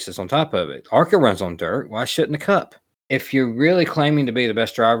dirt races on top of it. ARCA runs on dirt. Why shouldn't the Cup? If you're really claiming to be the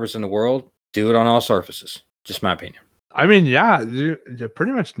best drivers in the world, do it on all surfaces. Just my opinion. I mean, yeah, you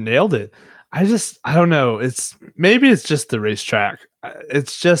pretty much nailed it. I don't know. Maybe it's just the racetrack.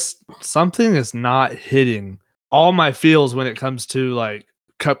 It's just something is not hitting all my feels when it comes to like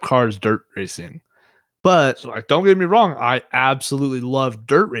Cup cars dirt racing. But like, don't get me wrong, I absolutely love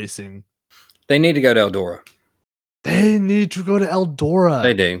dirt racing. They need to go to Eldora. They need to go to Eldora.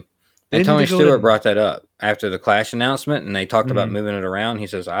 They do. And Tony Stewart brought that up after the Clash announcement, and they talked about moving it around. He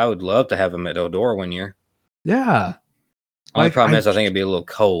says, I would love to have them at Eldora one year. Yeah. Only problem is I think it'd be a little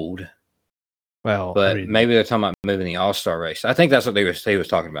cold. Well, but maybe they're talking about moving the All-Star race. I think that's what he was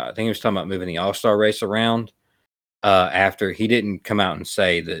talking about. I think he was talking about moving the All-Star race around after he didn't come out and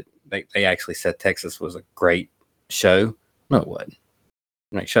say that they actually said Texas was a great show. No, it wasn't.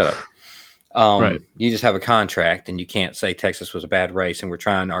 Like, shut up. Right. You just have a contract and you can't say Texas was a bad race and we're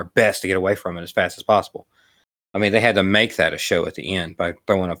trying our best to get away from it as fast as possible. I mean, they had to make that a show at the end by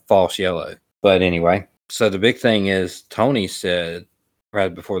throwing a false yellow. But anyway, so the big thing is Tony said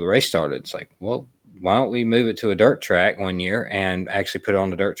right before the race started, it's like, well, why don't we move it to a dirt track one year and actually put it on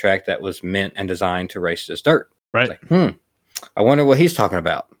the dirt track that was meant and designed to race this dirt? Right. Like, I wonder what he's talking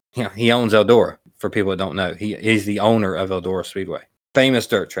about. You know, he owns Eldora. For people that don't know, he's the owner of Eldora Speedway. Famous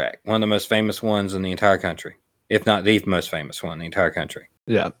dirt track, one of the most famous ones in the entire country, if not the most famous one in the entire country.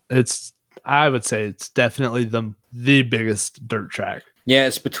 Yeah, I would say it's definitely the biggest dirt track. Yeah,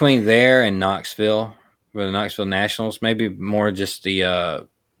 it's between there and Knoxville, where the Knoxville Nationals, maybe more just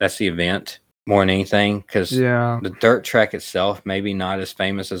that's the event more than anything, because the dirt track itself maybe not as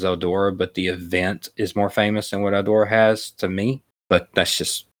famous as Eldora, but the event is more famous than what Eldora has to me. But that's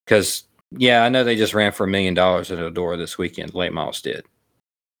just because, I know they just ran for $1 million at Eldora this weekend. Late Models did.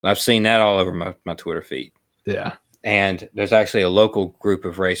 I've seen that all over my Twitter feed. Yeah. And there's actually a local group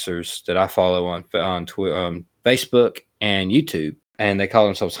of racers that I follow on Facebook and YouTube, and they call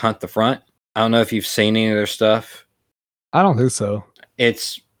themselves Hunt the Front. I don't know if you've seen any of their stuff. I don't think so.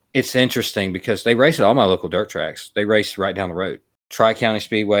 It's interesting because they race at all my local dirt tracks. They race right down the road. Tri-County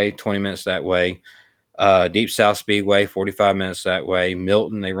Speedway, 20 minutes that way. Deep South Speedway, 45 minutes that way.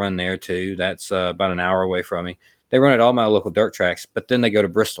 Milton, they run there too. That's about an hour away from me. They run at all my local dirt tracks, but then they go to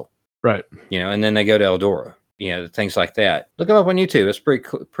Bristol. Right. And then they go to Eldora. Things like that. Look them up on YouTube. It's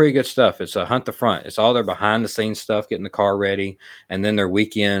pretty good stuff. It's a Hunt the Front. It's all their behind the scenes stuff, getting the car ready, and then their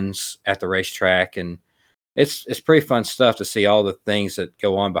weekends at the racetrack. And it's pretty fun stuff to see all the things that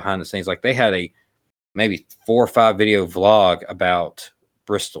go on behind the scenes. Like they had a maybe 4 or 5 video vlog about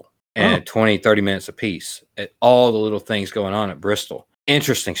Bristol and 20, 30 minutes a piece at all the little things going on at Bristol.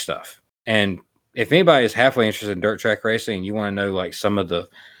 Interesting stuff. And if anybody is halfway interested in dirt track racing and you want to know like some of the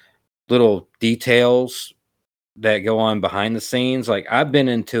little details that go on behind the scenes, like I've been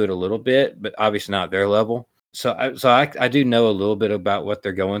into it a little bit, but obviously not their level. So I do know a little bit about what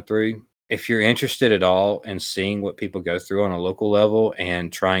they're going through. If you're interested at all in seeing what people go through on a local level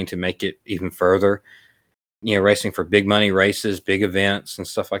and trying to make it even further, you know, racing for big money races, big events and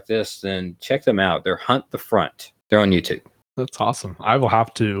stuff like this, then check them out. They're Hunt the Front. They're on YouTube. That's awesome. I will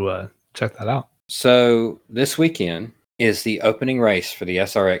have to check that out. So this weekend is the opening race for the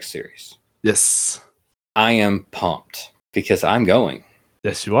SRX series. Yes. I am pumped because I'm going.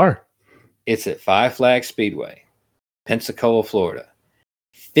 Yes, you are. It's at Five Flags Speedway, Pensacola, Florida.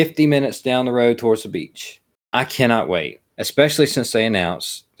 50 minutes down the road towards the beach. I cannot wait, especially since they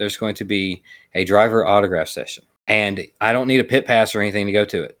announced there's going to be a driver autograph session. And I don't need a pit pass or anything to go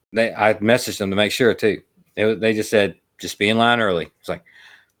to it. I messaged them to make sure, too. They just said, just be in line early. It's like,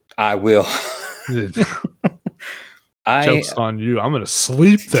 I will. Joke's on you. I'm going to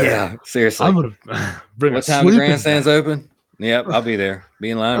sleep there. Yeah, seriously. I'm going to bring what time the grandstand's open? Yep, I'll be there. Be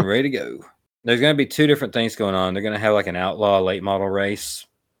in line, ready to go. There's going to be 2 different things going on. They're going to have like an outlaw late model race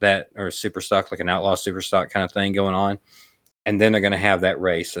or super stock, like an outlaw super stock kind of thing going on. And then they're going to have that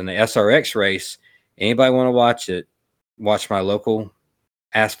race. And the SRX race, anybody want to watch it, watch my local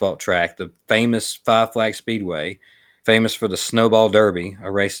asphalt track, the famous Five Flags Speedway, famous for the Snowball Derby,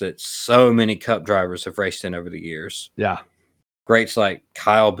 a race that so many Cup drivers have raced in over the years. Yeah. Greats like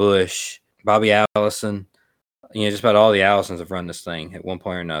Kyle Busch, Bobby Allison, you know, just about all the Allisons have run this thing at one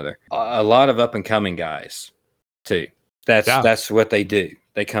point or another. A lot of up and coming guys, too. That's what they do.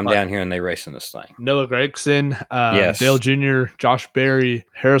 They come down here and they race in this thing. Noah Gregson, yes. Dale Jr., Josh Berry,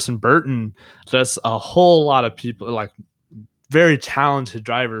 Harrison Burton, just a whole lot of people, like very talented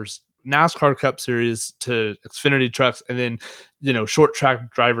drivers. NASCAR Cup Series to Xfinity trucks, and then, you know, short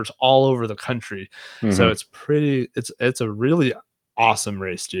track drivers all over the country. Mm-hmm. So it's a really awesome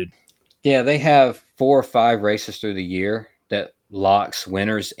race, dude. Yeah, they have 4 or 5 races through the year that locks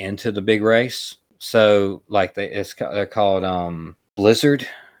winners into the big race. So like they're called Blizzard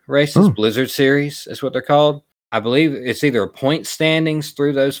races, Blizzard Series is what they're called. I believe it's either a point standings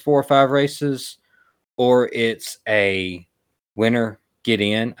through those 4 or 5 races, or it's a winner get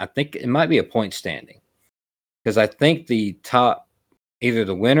in. I think it might be a point standing, because I think the top, either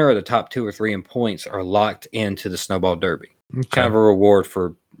the winner or the top 2 or 3 in points are locked into the Snowball Derby. Okay. Kind of a reward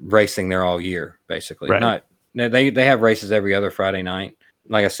for racing there all year, basically. Right. They have races every other Friday night.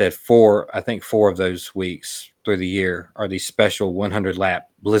 Like I said, 4 of those weeks through the year are these special 100 lap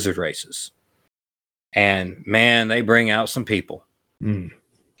Blizzard races. And man, they bring out some people. You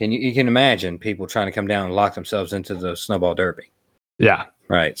can imagine people trying to come down and lock themselves into the Snowball Derby. Yeah.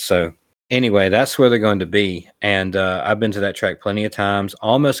 Right. So anyway, that's where they're going to be. And I've been to that track plenty of times.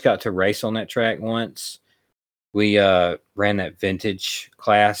 Almost got to race on that track once. We ran that vintage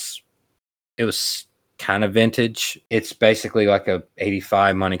class. It was kind of vintage. It's basically like a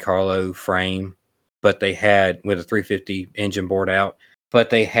 85 Monte Carlo frame, but they had with a 350 engine board out, but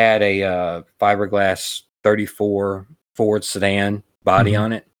they had a fiberglass 34 Ford sedan body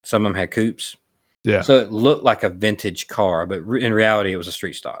on it. Some of them had coupes. Yeah. So it looked like a vintage car, but in reality, it was a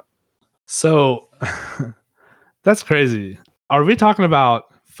street stock. So that's crazy. Are we talking about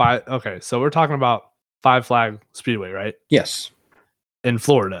so we're talking about Five Flag Speedway, right? Yes. In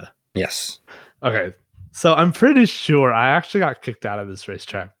Florida. Yes. Okay. So I'm pretty sure I actually got kicked out of this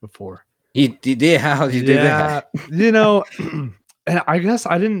racetrack before. You did? How did you do that? You know, and I guess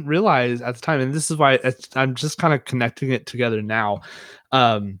I didn't realize at the time, and this is why I'm just kind of connecting it together now.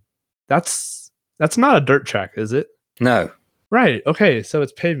 That's not a dirt track, is it? No. Right. Okay. So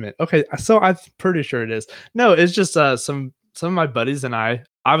it's pavement. Okay. So I'm pretty sure it is. No, it's just some of my buddies and I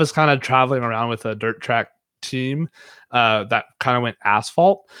was kind of traveling around with a dirt track team that kind of went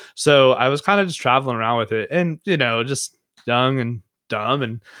asphalt. So I was kind of just traveling around with it, and, you know, just young and dumb,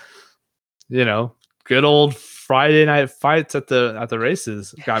 and, you know, good old Friday night fights at the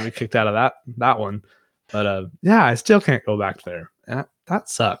races got me kicked out of that one. But yeah, I still can't go back there. That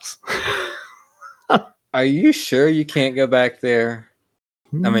sucks. Are you sure you can't go back there?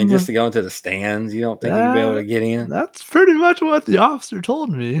 I mean, just to go into the stands, you don't think you'd be able to get in? That's pretty much what the officer told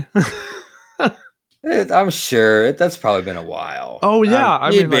me. I'm sure that's probably been a while. Oh yeah,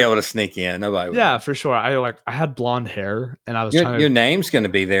 you'd be able to sneak in. Nobody. Yeah, for sure. I had blonde hair, and I was your name's going to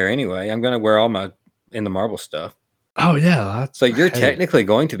be there anyway. I'm going to wear all my In the Marble stuff. Oh yeah, So you're technically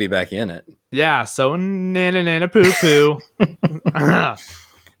going to be back in it. Yeah, so nana poo poo.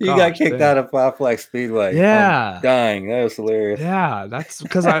 You got kicked out of Five Flags Speedway. Yeah. I'm dying. That was hilarious. Yeah, that's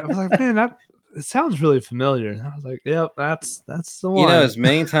because I was like, man, it sounds really familiar. And I was like, yep, that's the one. You know, as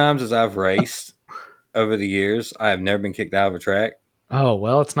many times as I've raced over the years, I have never been kicked out of a track. Oh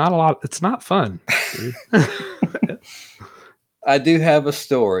well, it's not a lot. It's not fun. I do have a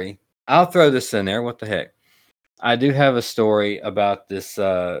story. I'll throw this in there. What the heck? I do have a story about this.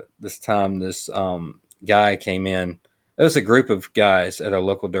 This time, this guy came in. There was a group of guys at a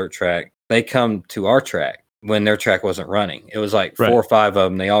local dirt track. They come to our track when their track wasn't running. It was like 4 or 5 of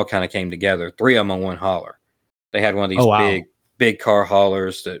them. They all kind of came together. 3 of them on one hauler. They had one of these big car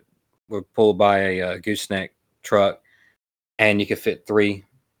haulers that were pulled by a gooseneck truck, and you could fit 3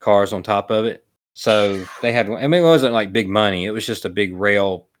 cars on top of it. So they had. I mean, it wasn't like big money. It was just a big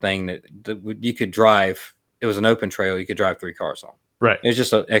rail thing that you could drive. It was an open trail. You could drive 3 cars on. Right. It was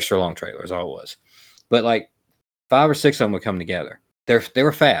just an extra long trailer is all it was. But like 5 or 6 of them would come together. They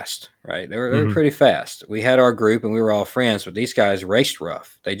were fast, right? They were pretty fast. We had our group and we were all friends, but these guys raced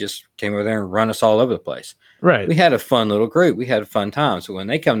rough. They just came over there and run us all over the place. Right. We had a fun little group. We had a fun time. So when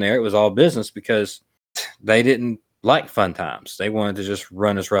they come there, it was all business because they didn't like fun times. They wanted to just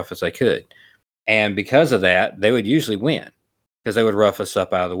run as rough as they could. And because of that, they would usually win because they would rough us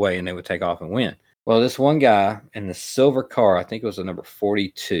up out of the way and they would take off and win. Well, this one guy in the silver car, I think it was the number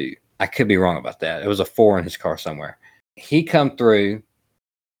 42. I could be wrong about that. It was a 4 in his car somewhere. He come through.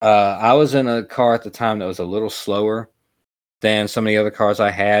 I was in a car at the time that was a little slower than some of the other cars I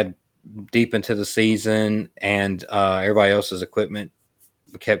had deep into the season, and everybody else's equipment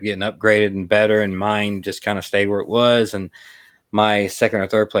kept getting upgraded and better, and mine just kind of stayed where it was. And my 2nd or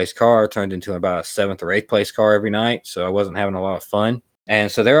 3rd place car turned into about a 7th or 8th place car every night, so I wasn't having a lot of fun.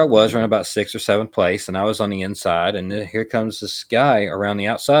 And so there I was running about 6th or 7th place, and I was on the inside, and here comes this guy around the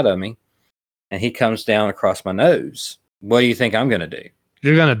outside of me, and he comes down across my nose. What do you think I'm going to do?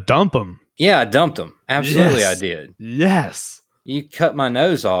 You're going to dump him. Yeah, I dumped him. Absolutely, Yes. I did. Yes. You cut my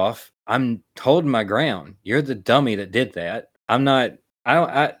nose off. I'm holding my ground. You're the dummy that did that. I'm not.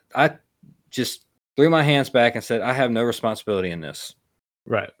 I just threw my hands back and said, I have no responsibility in this.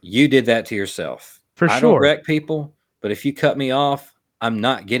 Right. You did that to yourself. For I sure. don't wreck people, but if you cut me off, I'm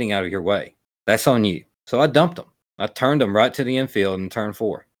not getting out of your way. That's on you. So I dumped him. I turned him right to the infield in turn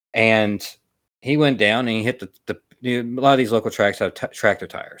 4. And he went down and he hit a lot of these local tracks have tractor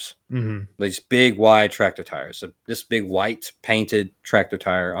tires. Mm-hmm. These big, wide tractor tires. So this big, white, painted tractor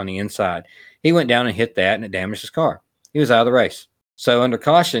tire on the inside. He went down and hit that, and it damaged his car. He was out of the race. So under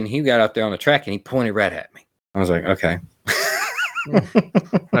caution, he got out there on the track, and he pointed right at me. I was like, okay.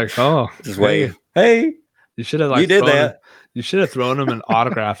 Like, oh. Just wait. Hey. You should have like you did that. You should have thrown him an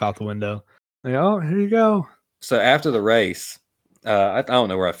autograph out the window. Like, oh, here you go. So after the race, I don't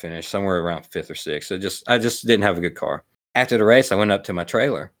know where I finished, somewhere around 5th or 6th. So I just didn't have a good car. After the race, I went up to my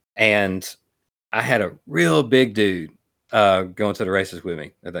trailer, and I had a real big dude going to the races with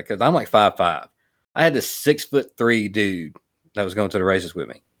me because I'm like 5'5". I had this 6'3" dude that was going to the races with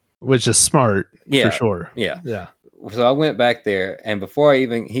me, which is smart. Yeah, for sure. Yeah. So I went back there, and before I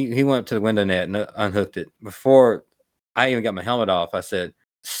even he went up to the window net and unhooked it. Before I even got my helmet off, I said,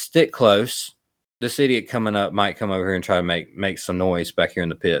 "Stick close. This idiot coming up might come over here and try to make some noise back here in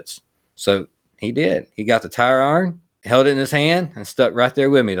the pits." So he did. He got the tire iron, held it in his hand, and stuck right there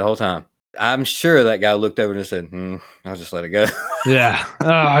with me the whole time. I'm sure that guy looked over and said, I'll just let it go. Yeah.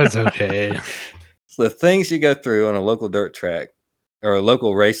 Oh, it's okay. So the things you go through on a local dirt track or a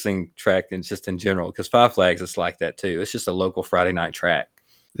local racing track and just in general, because Five Flags, it's like that too. It's just a local Friday night track.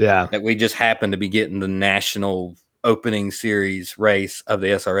 Yeah. That we just happen to be getting the national opening series race of the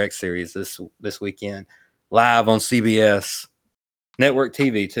SRX series this weekend, live on CBS network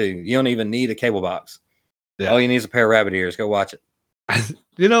TV too. You don't even need a cable box. Yeah. All you need is a pair of rabbit ears. Go watch it.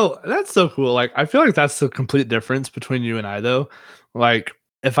 You know, that's so cool. Like, I feel like that's the complete difference between you and I, though. Like,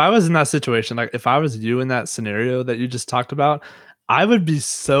 if I was in that situation, like if I was you in that scenario that you just talked about, I would be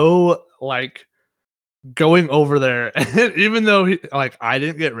so like going over there, even though I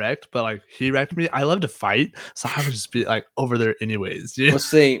didn't get wrecked, but like he wrecked me. I love to fight, so I would just be like over there anyways. Yeah. Well,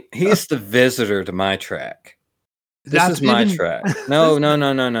 see, he's the visitor to my track. This is my track. No.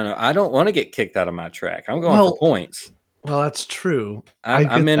 I don't want to get kicked out of my track. I'm going for points. Well, that's true.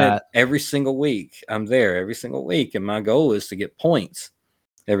 I'm in it every single week. I'm there every single week, and my goal is to get points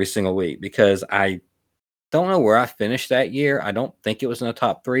every single week because I don't know where I finished that year. I don't think it was in the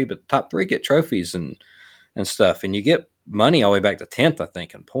top 3, but top 3 get trophies and stuff, and you get money all the way back to 10th, I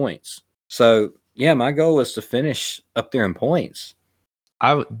think, in points. So yeah, my goal was to finish up there in points.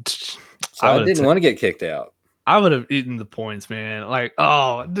 I didn't want to get kicked out. I would have eaten the points, man. Like,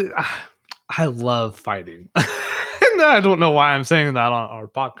 oh, dude, I love fighting. And I don't know why I'm saying that on our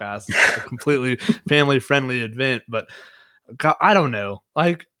podcast. It's a completely family-friendly event, but God, I don't know.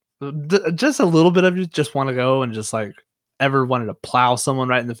 Like, just a little bit of you just want to go and just like ever wanted to plow someone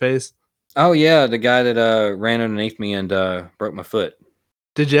right in the face. Oh yeah, the guy that ran underneath me and broke my foot.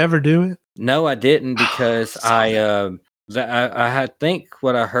 Did you ever do it? No, I didn't because I think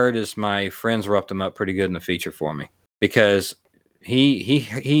what I heard is my friends roughed him up pretty good in the feature for me because he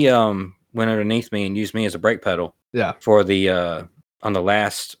went underneath me and used me as a brake pedal. Yeah. For the on the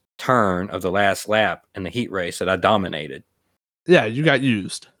last turn of the last lap in the heat race that I dominated. Yeah, you got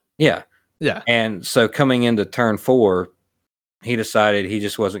used. Yeah. Yeah. And so coming into turn 4, he decided he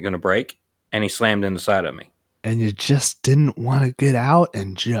just wasn't going to brake and he slammed in the side of me. And you just didn't want to get out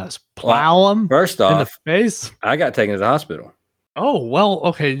and just plow him first in off, the face? I got taken to the hospital. Oh, well,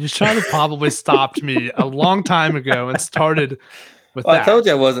 okay. You should have probably stopped me a long time ago and started with that. I told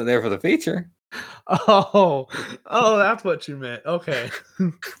you I wasn't there for the feature. Oh, that's what you meant. Okay.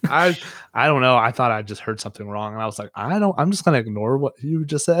 I don't know. I thought I just heard something wrong. And I was like, I'm just going to ignore what you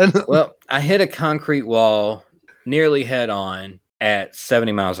just said. Well, I hit a concrete wall nearly head on at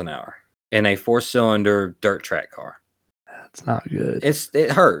 70 miles an hour in a 4-cylinder dirt track car. That's not good.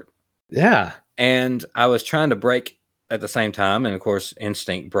 It hurt. Yeah. And I was trying to brake at the same time. And of course,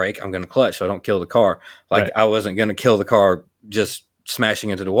 instinct brake, I'm going to clutch so I don't kill the car. Like I wasn't going to kill the car just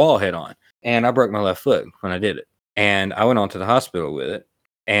smashing into the wall head on. And I broke my left foot when I did it. And I went on to the hospital with it.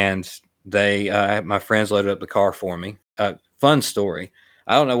 And my friends loaded up the car for me. Fun story.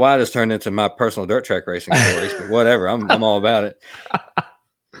 I don't know why this turned into my personal dirt track racing stories, but whatever. I'm all about it.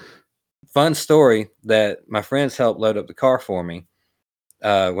 Fun story that my friends helped load up the car for me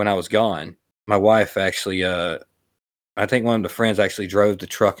when I was gone. My wife actually, I think one of the friends actually drove the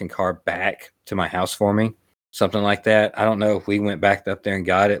truck and car back to my house for me. Something like that. I don't know if we went back up there and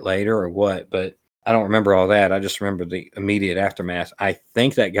got it later or what, but I don't remember all that. I just remember the immediate aftermath. I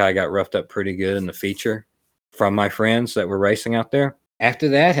think that guy got roughed up pretty good in the feature from my friends that were racing out there. After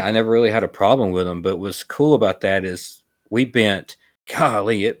that, I never really had a problem with him, but what's cool about that is we bent,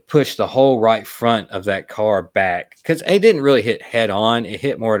 golly, it pushed the whole right front of that car back because it didn't really hit head on. It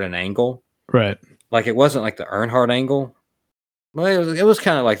hit more at an angle. Right. Like it wasn't like the Earnhardt angle. Well, it was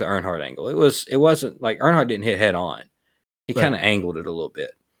kind of like the Earnhardt angle. It wasn't like Earnhardt didn't hit head on. He kind of angled it a little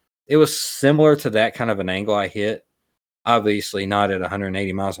bit. It was similar to that kind of an angle I hit. Obviously not at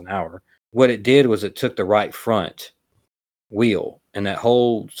 180 miles an hour. What it did was it took the right front wheel and that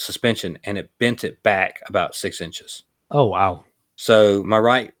whole suspension and it bent it back about 6 inches. Oh, wow. So my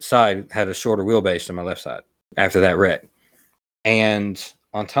right side had a shorter wheelbase than my left side after that wreck. And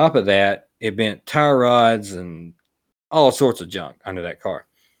on top of that, it bent tire rods and all sorts of junk under that car.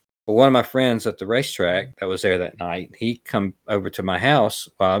 But one of my friends at the racetrack that was there that night, he come over to my house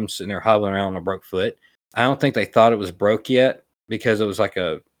while I'm sitting there hobbling around on a broke foot. I don't think they thought it was broke yet because it was like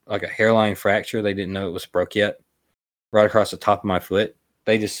a hairline fracture. They didn't know it was broke yet. Right across the top of my foot.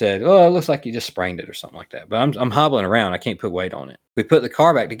 They just said, "Oh, it looks like you just sprained it or something like that." But I'm hobbling around. I can't put weight on it. We put the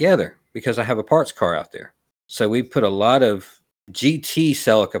car back together because I have a parts car out there. So we put a lot of GT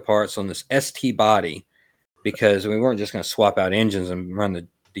Celica parts on this ST body because we weren't just going to swap out engines and run the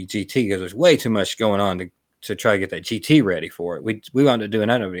GT because there's way too much going on to try to get that GT ready for it. We wound up doing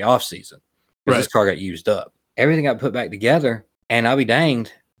that over the off season because this car got used up. Everything got put back together, and I'll be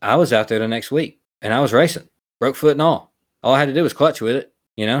danged, I was out there the next week and I was racing, broke foot and all. All I had to do was clutch with it,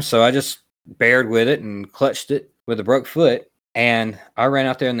 so I just bared with it and clutched it with a broke foot. And I ran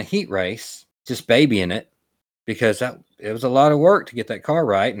out there in the heat race, just babying it because it was a lot of work to get that car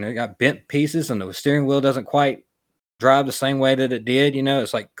right. And it got bent pieces and the steering wheel doesn't quite drive the same way that it did.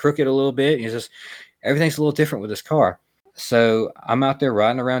 It's like crooked a little bit. Everything's a little different with this car. So I'm out there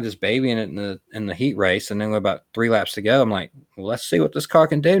riding around just babying it in the heat race. And then with about 3 laps to go, I'm like, well, let's see what this car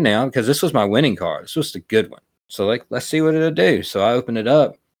can do now. Because this was my winning car. This was the good one. So let's see what it'll do. So I opened it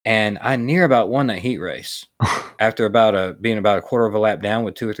up and I near about won that heat race after being about a quarter of a lap down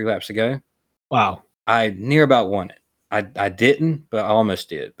with 2 or 3 laps to go. Wow. I near about won it. I didn't, but I almost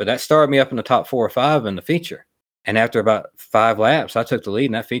did. But that started me up in the top 4 or 5 in the feature. And after about 5 laps, I took the lead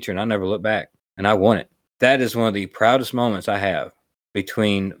in that feature and I never looked back and I won it. That is one of the proudest moments I have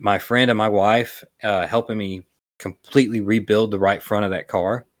between my friend and my wife helping me completely rebuild the right front of that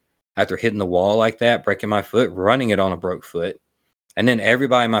car after hitting the wall like that, breaking my foot, running it on a broke foot. And then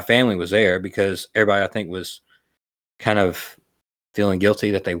everybody in my family was there because everybody, I think, was kind of feeling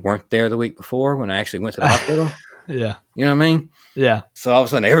guilty that they weren't there the week before when I actually went to the hospital. Yeah. You know what I mean? Yeah. So all of a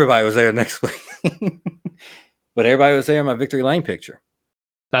sudden, everybody was there next week. But everybody was there in my victory lane picture.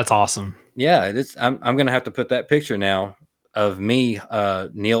 That's awesome. Yeah, it's. I'm gonna have to put that picture now of me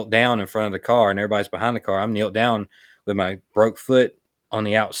kneeled down in front of the car, and everybody's behind the car. I'm kneeled down with my broke foot on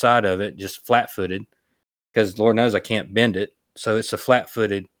the outside of it, just flat footed, because Lord knows I can't bend it. So it's a flat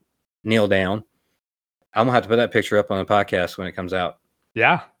footed kneel down. I'm gonna have to put that picture up on the podcast when it comes out.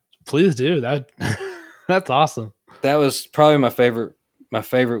 Yeah, please do that. That's awesome. That was probably my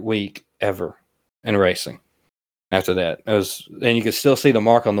favorite week ever in racing. After that, it was, and you could still see the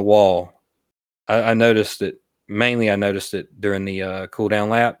mark on the wall. I noticed it mainly. I noticed it during the cool down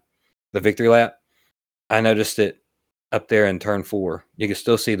lap, the victory lap. I noticed it up there in turn 4. You could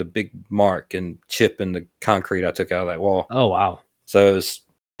still see the big mark and chip in the concrete I took out of that wall. Oh wow! So it was,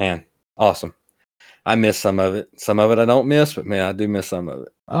 man, awesome. I miss some of it. Some of it I don't miss, but man, I do miss some of it.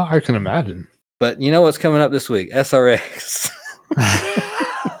 Oh, I can imagine. But you know what's coming up this week? SRX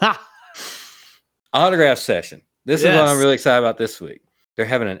autograph session. This is what I'm really excited about this week. They're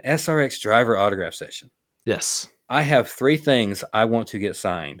having an SRX driver autograph session. Yes. I have 3 things I want to get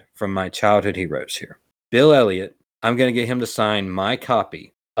signed from my childhood heroes here. Bill Elliott, I'm going to get him to sign my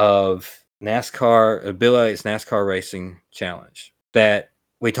copy of NASCAR, Bill Elliott's NASCAR Racing Challenge that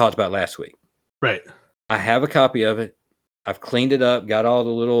we talked about last week. Right. I have a copy of it. I've cleaned it up, got all the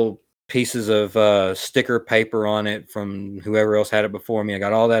little pieces of sticker paper on it from whoever else had it before me. I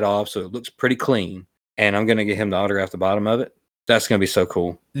got all that off, so it looks pretty clean. And I'm going to get him to autograph the bottom of it. That's going to be so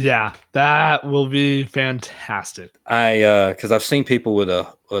cool. Yeah, that will be fantastic. Because I've seen people with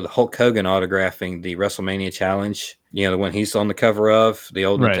Hulk Hogan autographing the WrestleMania Challenge. You know, the one he's on the cover of, the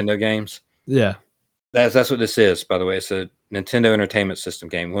old Nintendo games. Yeah. That's what this is, by the way. It's a Nintendo Entertainment System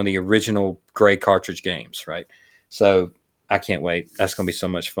game, one of the original gray cartridge games, right? So I can't wait. That's going to be so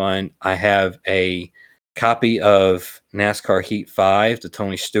much fun. I have a copy of NASCAR Heat 5, the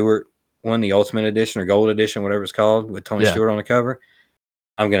Tony Stewart one, the Ultimate Edition or Gold Edition, whatever it's called, with Tony Stewart on the cover.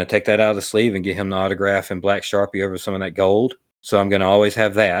 I'm going to take that out of the sleeve and get him the autograph in black Sharpie over some of that gold. So I'm going to always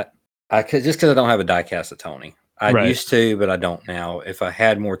have that. Just because I don't have a die-cast of Tony. I used to, but I don't now. If I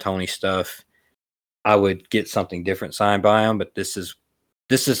had more Tony stuff, I would get something different signed by him. But this is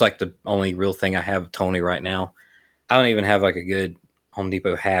like the only real thing I have of Tony right now. I don't even have like a good Home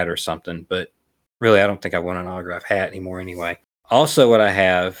Depot hat or something. But really, I don't think I want an autograph hat anymore anyway. Also, what I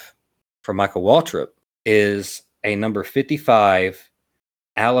have for Michael Waltrip is a number 55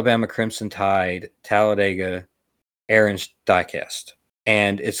 Alabama Crimson Tide Talladega Aaron's diecast.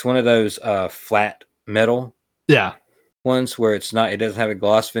 And it's one of those flat metal ones where it doesn't have a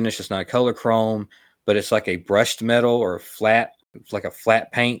gloss finish. It's not color chrome, but it's like a brushed metal or flat, it's like a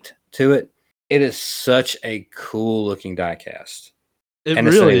flat paint to it. It is such a cool looking diecast. And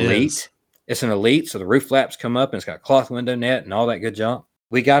really it's an elite. Is. It's an elite, so the roof flaps come up and it's got cloth window net and all that good junk.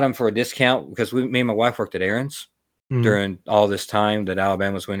 We got them for a discount because me and my wife worked at Aaron's during all this time that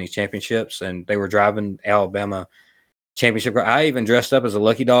Alabama was winning championships, and they were driving Alabama championship. I even dressed up as a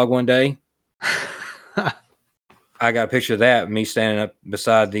lucky dog one day. I got a picture of that, me standing up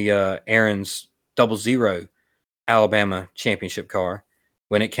beside the Aaron's 00 Alabama championship car.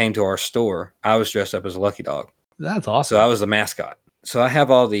 When it came to our store, I was dressed up as a lucky dog. That's awesome. So I was the mascot. So I have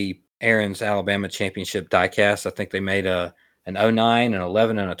all the Aaron's Alabama championship diecast. I think they made an 09, an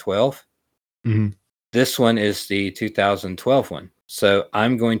 11, and a 12. Mm-hmm. This one is the 2012 one. So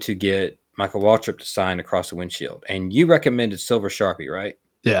I'm going to get Michael Waltrip to sign across the windshield. And you recommended Silver Sharpie, right?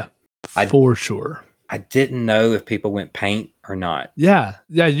 Yeah, for sure. I didn't know if people went paint or not. Yeah,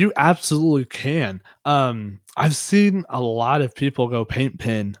 you absolutely can. I've seen a lot of people go paint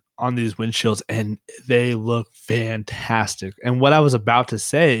pen on these windshields, and they look fantastic. And what I was about to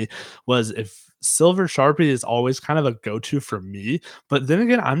say was, if Silver Sharpie is always kind of a go-to for me, but then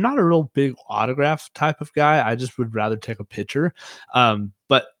again, I'm not a real big autograph type of guy. I just would rather take a picture.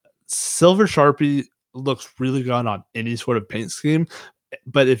 But Silver Sharpie looks really good on any sort of paint scheme.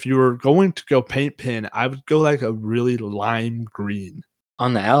 But if you were going to go paint pen, I would go like a really lime green.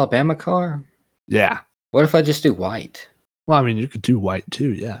 On the Alabama car? Yeah. What if I just do white? Well, I mean, you could do white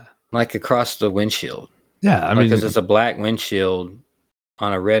too, yeah. Like across the windshield. Yeah, I mean, because it's a black windshield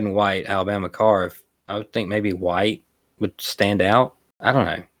on a red and white Alabama car. I would think maybe white would stand out. I don't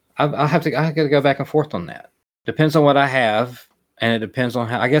know. I have to go back and forth on that. Depends on what I have, and it depends on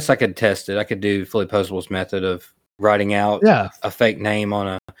how. I guess I could test it. I could do Philly Postable's method of writing out a fake name on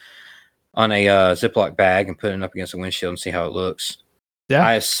a Ziploc bag and putting it up against the windshield and see how it looks. Yeah,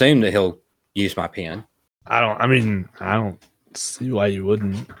 I assume that he'll use my pen. I don't see why you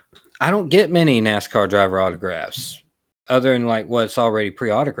wouldn't. I don't get many NASCAR driver autographs other than like what's already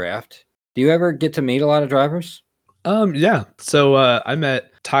pre-autographed. Do you ever get to meet a lot of drivers? Yeah. So I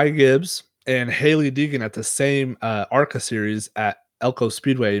met Ty Gibbs and Haley Deegan at the same ARCA series at Elko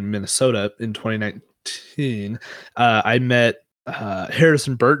Speedway in Minnesota in 2019. I met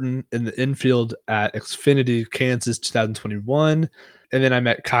Harrison Burton in the infield at Xfinity Kansas 2021. And then I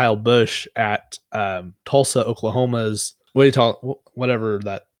met Kyle Busch at Tulsa, Oklahoma's whatever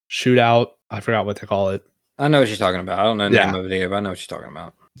that shootout. I forgot what they call it. I know what you're talking about. I don't know the Yeah. name of it either, but I know what you're talking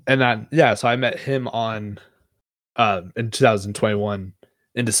about. And then, so I met him on in 2021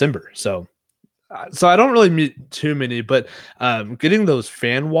 in December. So I don't really meet too many, but getting those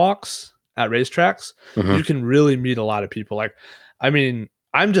fan walks at racetracks, Mhm. you can really meet a lot of people. Like, I mean,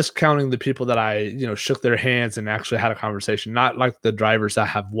 I'm just counting the people that I, shook their hands and actually had a conversation, not like the drivers that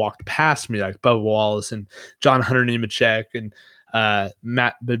have walked past me, like Bubba Wallace and John Hunter Nemechek and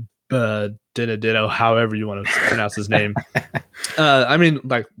Matt Ditto, however you want to pronounce his name. I mean,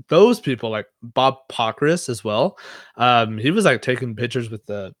 like those people, like Bob Pockrass as well. He was like taking pictures with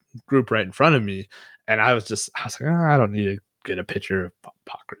the group right in front of me, and I was like, oh, I don't need to get a picture of Bob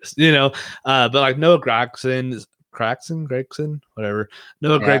Pockrass, but like Noah Gregson, whatever.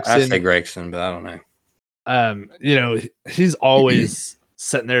 Noah Gregson. I say Gregson, but I don't know. He's always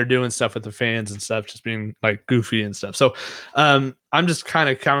sitting there doing stuff with the fans and stuff, just being like goofy and stuff. So I'm just kind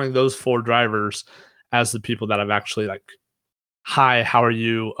of counting those 4 drivers as the people that I've actually like, hi, how are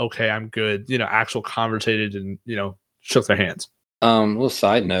you? Okay, I'm good. Actual conversated and, shook their hands. Little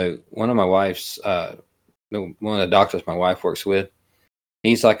side note, one of my wife's, one of the doctors my wife works with,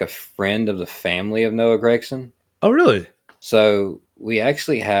 he's like a friend of the family of Noah Gregson. Oh, really? So we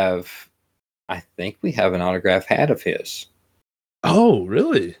actually I think we have an autograph hat of his. Oh,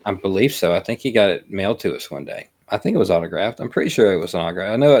 really? I believe so. I think he got it mailed to us one day. I think it was autographed. I'm pretty sure it was an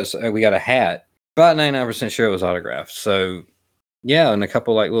autograph. I know we got a hat. About 99% sure it was autographed. So yeah, and a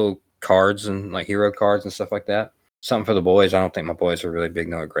couple like little cards and like hero cards and stuff like that. Something for the boys. I don't think my boys are really big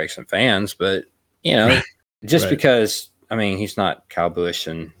Noah Gregson fans, but just because he's not Kyle Busch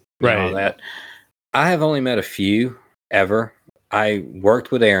and all that. I have only met a few ever. I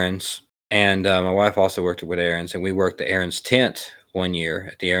worked with Aaron's, and my wife also worked with Aaron's, and we worked the Aaron's tent one year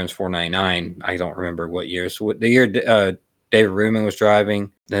at the Aaron's 499. I don't remember what year. So the year David Ruman was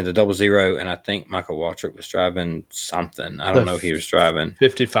driving, then the 00, and I think Michael Waltrip was driving something. I don't know if he was driving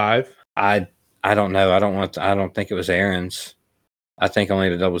 55. I don't know. I don't think it was Aaron's. I think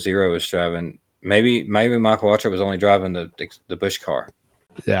only the 00 was driving. Maybe Michael Waltrip was only driving the Busch car.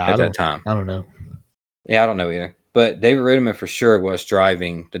 Yeah, at that time. I don't know. Yeah, I don't know either. But David Rudiman for sure was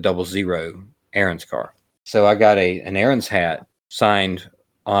driving the 00 Aaron's car. So I got an Aaron's hat signed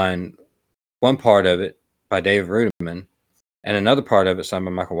on one part of it by David Rudiman and another part of it signed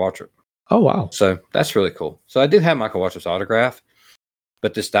by Michael Waltrip. Oh, wow. So that's really cool. So I do have Michael Waltrip's autograph,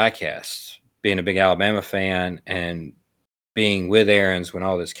 but this diecast, being a big Alabama fan and being with Aaron's when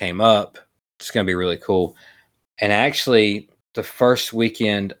all this came up, it's going to be really cool. And actually, the first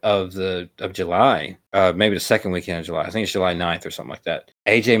weekend of July, maybe the second weekend of July, I think it's July 9th or something like that.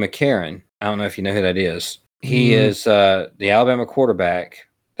 AJ McCarron, I don't know if you know who that is. He is the Alabama quarterback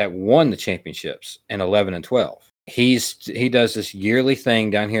that won the championships in 11 and 12. He does this yearly thing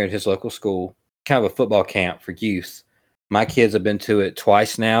down here at his local school, kind of a football camp for youth. My kids have been to it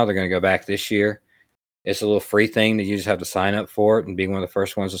twice now. They're going to go back this year. It's a little free thing that you just have to sign up for it and be one of the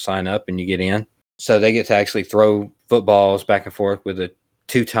first ones to sign up, and you get in. So they get to actually throw footballs back and forth with a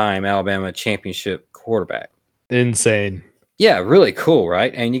 2-time Alabama championship quarterback. Insane. Yeah, really cool,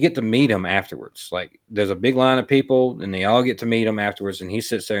 right? And you get to meet him afterwards. Like, there's a big line of people, and they all get to meet him afterwards, and he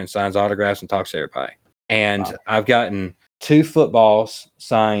sits there and signs autographs and talks to everybody. And wow. I've gotten 2 footballs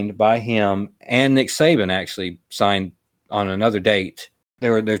signed by him, and Nick Saban actually signed on another date. They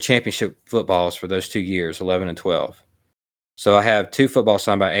were their championship footballs for those 2 years, 11 and 12. So I have 2 footballs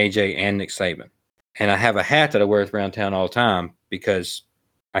signed by AJ and Nick Saban. And I have a hat that I wear around town all the time because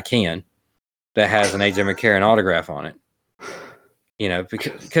I can, that has an AJ McCarron autograph on it.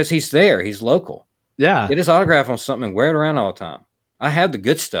 Because he's there. He's local. Yeah. Get his autograph on something and wear it around all the time. I have the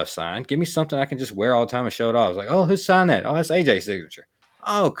good stuff signed. Give me something I can just wear all the time and show it off. I was like, oh, who signed that? Oh, that's AJ's signature.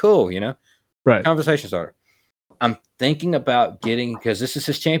 Oh, cool, Right. Conversation starter. I'm thinking about getting, because this is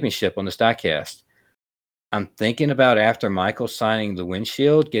his championship on this diecast, I'm thinking about after Michael signing the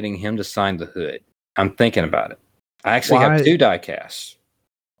windshield, getting him to sign the hood. I'm thinking about it. I actually have 2 diecasts.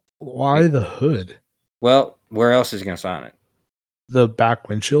 Why the hood? Well, where else is he going to sign it? The back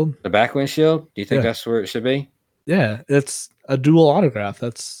windshield? The back windshield? Do you think that's where it should be? Yeah, it's a dual autograph.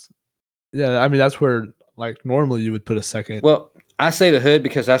 That's where, like, normally you would put a second. Well, I say the hood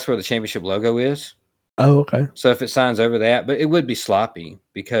because that's where the championship logo is. Oh, okay. So if it signs over that, but it would be sloppy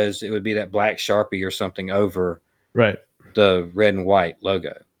because it would be that black Sharpie or something over the red and white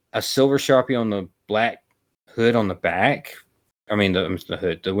logo. A silver Sharpie on the black hood on the back, I mean, the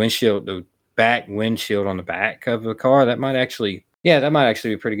hood, the windshield, the back windshield on the back of the car. That might actually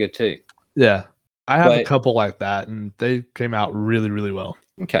be pretty good too. Yeah. I have a But- couple like that, and they came out really, really well.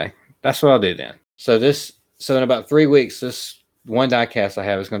 Okay, that's what I'll do then. So in about 3 weeks, this one diecast I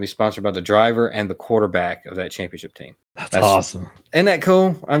have is going to be sponsored by the driver and the quarterback of that championship team. That's awesome. Isn't that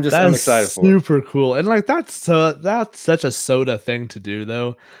cool? I'm excited for it. Super cool. And like that's such a Soda thing to do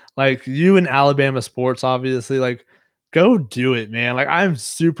though. Like you in Alabama sports, obviously, like go do it, man. Like I'm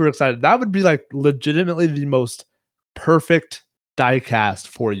super excited. That would be like legitimately the most perfect diecast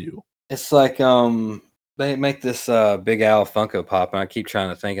for you. It's like they make this Big Al Funko Pop, and I keep trying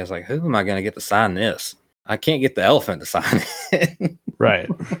to think. I was like, who am I going to get to sign this? I can't get the elephant to sign it. Right.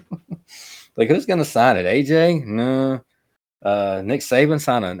 Like, who's going to sign it? AJ? No. Nick Saban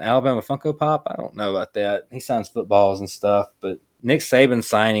signed an Alabama Funko Pop? I don't know about that. He signs footballs and stuff, but Nick Saban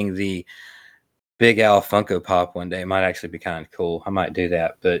signing the Big Al Funko Pop one day might actually be kind of cool. I might do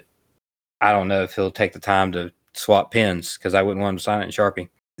that, but I don't know if he'll take the time to swap pins because I wouldn't want him to sign it in Sharpie.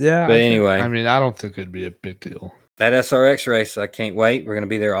 Yeah. But anyway. I mean, I don't think it'd be a big deal. That SRX race, I can't wait. We're going to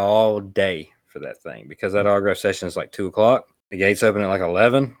be there all day for that thing because that autograph session is like 2:00. The gates open at like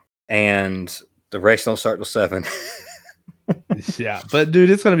 11, and the race don't start till 7. Yeah, but dude,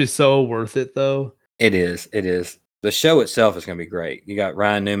 it's gonna be so worth it though. It is. The show itself is going to be great. You got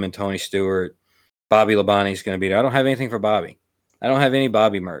Ryan Newman, Tony Stewart, Bobby Labonte's going to be there. I don't have anything for Bobby. I don't have any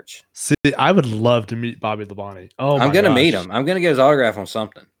Bobby merch. See, I would love to meet Bobby Labonte. Oh, I'm going to meet him. I'm going to get his autograph on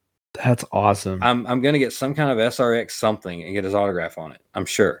something. That's awesome. I'm going to get some kind of SRX something and get his autograph on it. I'm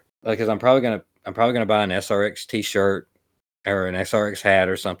sure because I'm probably going to buy an SRX T-shirt or an SRX hat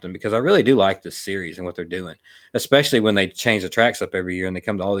or something because I really do like this series and what they're doing, especially when they change the tracks up every year and they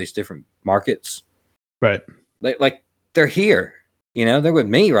come to all these different markets. Right. They're here, they're with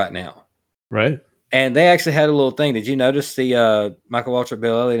me right now. Right. And they actually had a little thing. Did you notice the Michael Waltrip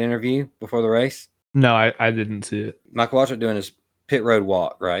Bill Elliott interview before the race? No, I didn't see it. Michael Waltrip doing his pit road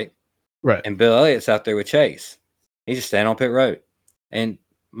walk, right? Right. And Bill Elliott's out there with Chase. He's just standing on pit road. And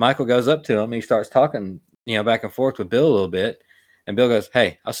Michael goes up to him and he starts talking, back and forth with Bill a little bit. And Bill goes,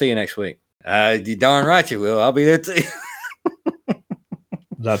 "Hey, I'll see you next week." You darn right you will. I'll be there too.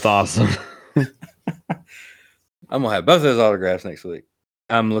 That's awesome. I'm going to have both of those autographs next week.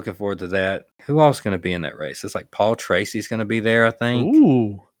 I'm looking forward to that. Who else is going to be in that race? It's like Paul Tracy's going to be there, I think.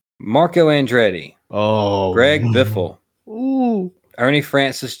 Ooh. Marco Andretti. Oh. Greg Biffle. Ooh. Ernie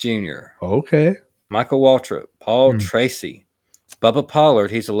Francis Jr. Okay. Michael Waltrip. Paul Tracy. Bubba Pollard.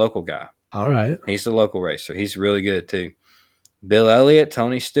 He's a local guy. All right. He's the local racer. He's really good too. Bill Elliott,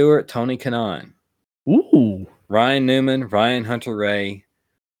 Tony Stewart, Tony Kanaan. Ooh. Ryan Newman, Ryan Hunter-Reay,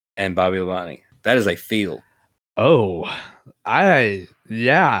 and Bobby Labonte. That is a field. Oh, that's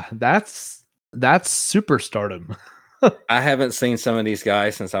superstardom. I haven't seen some of these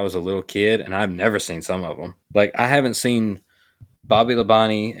guys since I was a little kid, and I've never seen some of them. Like, I haven't seen Bobby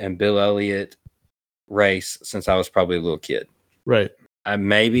Labonte and Bill Elliott race since I was probably a little kid. Right.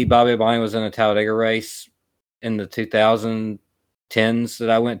 Maybe Bobby Labonte was in a Talladega race in the 2010s that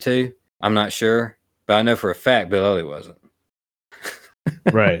I went to. I'm not sure, but I know for a fact Bill Elliott wasn't.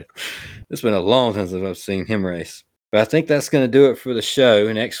 Right. It's been a long time since I've seen him race. But I think that's going to do it for the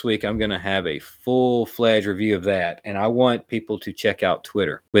show. Next week, I'm going to have a full-fledged review of that. And I want people to check out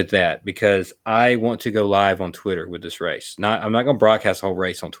Twitter with that because I want to go live on Twitter with this race. I'm not going to broadcast the whole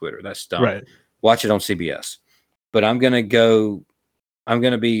race on Twitter. That's dumb. Right. Watch it on CBS. But I'm going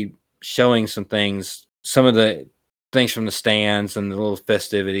to be showing some things, some of the things from the stands and the little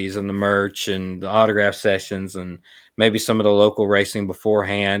festivities and the merch and the autograph sessions and maybe some of the local racing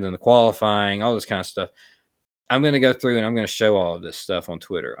beforehand and the qualifying, all this kind of stuff. I'm going to go through and I'm going to show all of this stuff on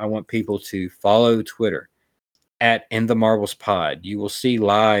Twitter. I want people to follow Twitter at In the Marbles Pod. You will see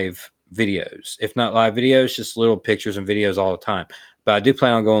live videos. If not live videos, just little pictures and videos all the time. But I do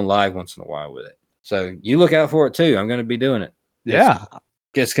plan on going live once in a while with it. So you look out for it too. I'm going to be doing it. Yeah.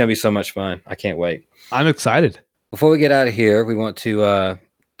 It's going to be so much fun. I can't wait. I'm excited. Before we get out of here, we want to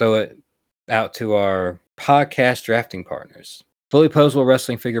throw it out to our podcast drafting partners. Fully Posable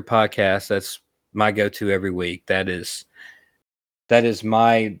Wrestling Figure Podcast. That's my go-to every week. That is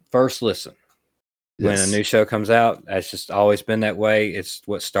my first listen. When a new show comes out, that's just always been that way. It's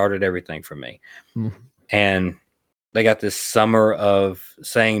what started everything for me. Mm-hmm. And they got this summer of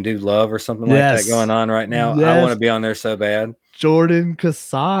saying "do love" or something like that going on right now. Yes. I want to be on there so bad. Jordan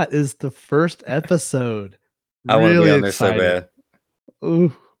Cassat is the first episode. I want to be on there so bad.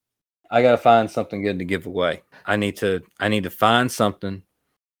 Ooh. I got to find something good to give away. I need to find something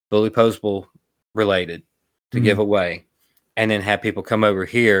Fully Posable related to give away, and then have people come over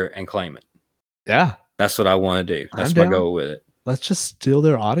here and claim it. Yeah, that's what I want to do. That's my goal with it. let's just steal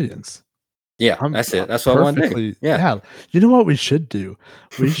their audience. Yeah, that's it. That's what I want to do. Yeah. You know what we should do?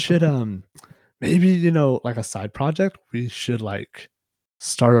 We should maybe, like a side project, we should like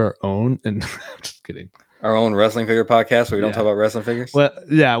start our own and just kidding. Our own wrestling figure podcast where we don't talk about wrestling figures. Well,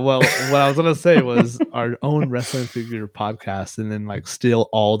 what I was gonna say was our own wrestling figure podcast, and then like steal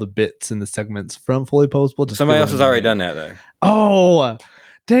all the bits and the segments from Fully Postable. Somebody else has already done that though. Oh,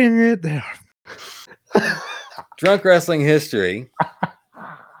 dang it! There. Drunk wrestling history.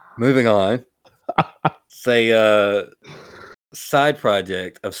 Moving on. Say side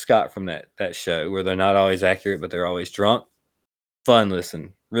project of Scott from that show where they're not always accurate, but they're always drunk. Fun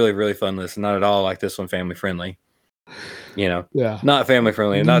listen. Really, really fun listen. Not at all like this one family friendly. Not family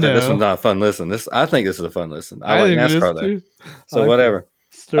friendly. Not that this one's not a fun listen. I think this is a fun listen. I like NASCAR though. So whatever.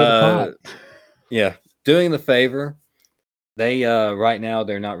 Yeah. Doing the favor. They right now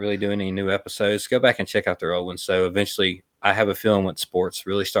they're not really doing any new episodes. Go back and check out their old ones. So eventually I have a feeling when sports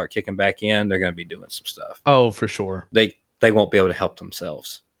really start kicking back in, they're going to be doing some stuff. Oh, for sure. They won't be able to help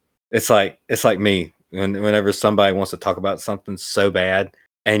themselves. It's like me whenever somebody wants to talk about something so bad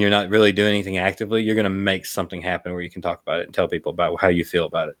and you're not really doing anything actively, you're going to make something happen where you can talk about it and tell people about how you feel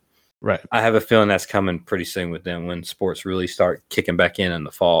about it. Right. I have a feeling that's coming pretty soon with them when sports really start kicking back in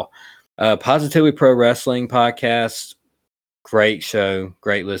the fall. Positively Pro Wrestling podcast. Great show.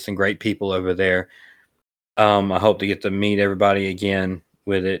 Great listen. Great people over there. I hope to get to meet everybody again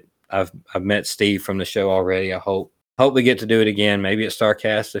with it. I've met Steve from the show already. I hope we get to do it again. Maybe at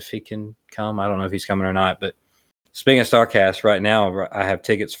StarCast if he can come. I don't know if he's coming or not. But speaking of StarCast, right now I have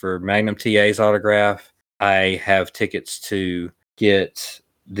tickets for Magnum TA's autograph. I have tickets to get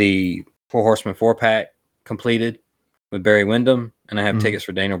the 4 Horsemen 4-pack completed with Barry Windham, and I have tickets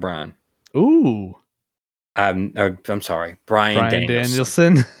for Daniel Bryan. Ooh. I'm sorry, Brian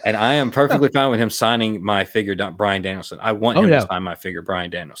Danielson. And I am perfectly fine with him signing my figure, Brian Danielson. I want him to sign my figure,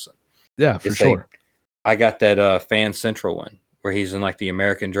 Brian Danielson. Yeah, for sure. I got that Fan Central one where he's in like the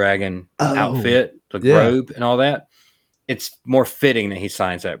American Dragon outfit, the robe and all that. It's more fitting that he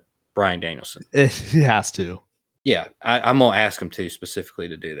signs that Brian Danielson. He has to. Yeah, I'm going to ask him to specifically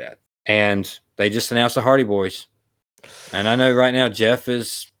to do that. And they just announced the Hardy Boys. And I know right now Jeff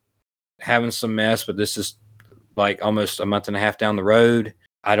is having some mess, but this is like almost a month and a half down the road.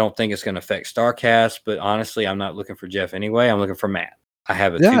 I don't think it's going to affect StarCast, but honestly, I'm not looking for Jeff anyway. I'm looking for Matt. I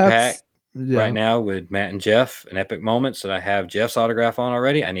have a 2-pack right now with Matt and Jeff, an Epic Moments that I have Jeff's autograph on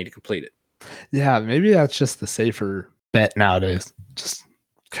already. I need to complete it. Yeah, maybe that's just the safer bet nowadays. Just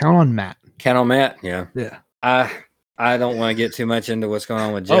count on Matt. Count on Matt. Yeah. Yeah. I don't want to get too much into what's going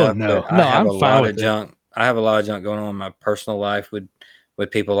on with Jeff. No, I have I'm fine with junk. I have a lot of junk going on in my personal life with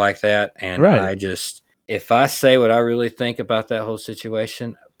people like that. And if I say what I really think about that whole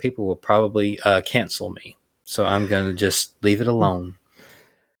situation, people will probably cancel me. So I'm going to just leave it alone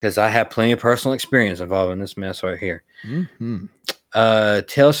because I have plenty of personal experience involving this mess right here. Mm-hmm.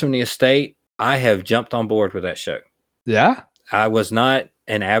 Tales from the Estate. I have jumped on board with that show. Yeah. I was not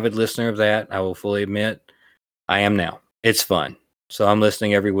an avid listener of that. I will fully admit I am now. It's fun. So I'm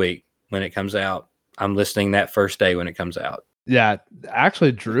listening every week when it comes out. I'm listening that first day when it comes out. Yeah,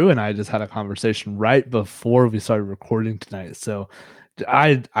 actually, Drew and I just had a conversation right before we started recording tonight. So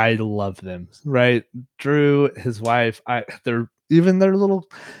I love them, right? Drew, his wife, their little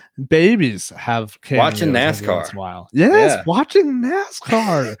babies have watching NASCAR once in a while. Yes, watching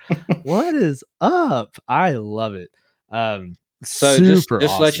NASCAR. What is up? I love it. So just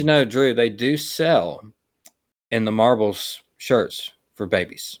awesome. Let you know, Drew, they do sell in the Marbles shirts for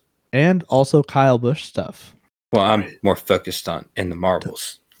babies. And also Kyle Busch stuff. Well, I'm more focused on in the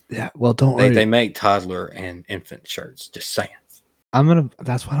Marbles. Yeah, well, don't worry. They make toddler and infant shirts. Just saying.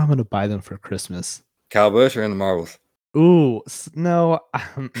 That's what I'm gonna buy them for Christmas. Kyle Busch or in the Marbles? Ooh, no,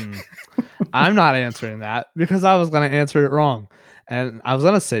 I'm not answering that because I was gonna answer it wrong, and I was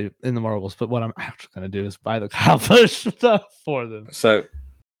gonna say in the Marbles, but what I'm actually gonna do is buy the Kyle Busch stuff for them. So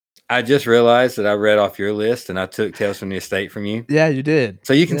I just realized that I read off your list and I took Tales from the Estate from you. Yeah, you did.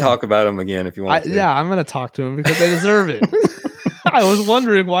 So you can talk about them again if you want to. Yeah, I'm going to talk to them because they deserve it. I was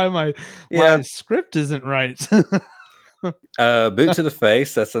wondering why my script isn't right. Boot to the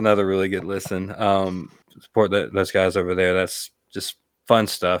Face. That's another really good listen. Support those guys over there. That's just fun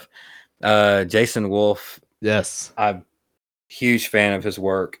stuff. Jason Wolf. Yes. I'm a huge fan of his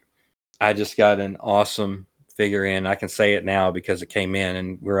work. I just got an awesome figure in. I can say it now because it came in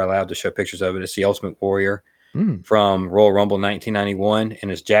and we're allowed to show pictures of it. It's the Ultimate Warrior from Royal Rumble 1991 in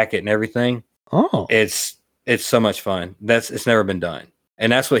his jacket and everything. Oh, it's so much fun. It's never been done.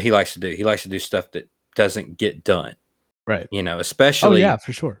 And that's what he likes to do. He likes to do stuff that doesn't get done. Right. Especially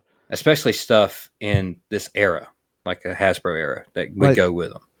for sure. Especially stuff in this era. like a Hasbro era that would Like- go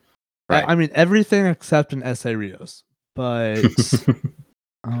with them. Right. I mean, everything except an S.A. Rios, but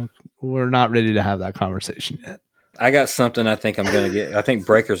we're not ready to have that conversation yet. I got something I think I'm going to get. I think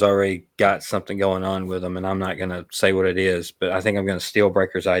Breaker's already got something going on with them, and I'm not going to say what it is, but I think I'm going to steal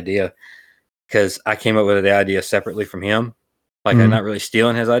Breaker's idea because I came up with the idea separately from him. Like, I'm not really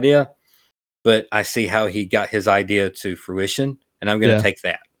stealing his idea, but I see how he got his idea to fruition, and I'm going to take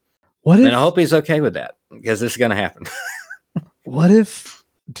that. What if? And I hope he's okay with that because this is going to happen. What if?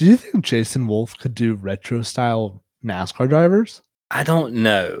 Do you think Jason Wolf could do retro style NASCAR drivers? I don't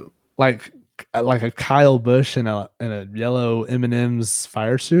know. Like a Kyle Busch in a yellow M&M's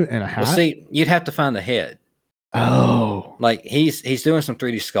fire suit and a hat. Well, see, you'd have to find the head. Oh, Like he's doing some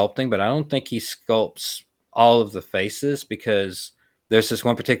 3D sculpting, but I don't think he sculpts all of the faces because there's this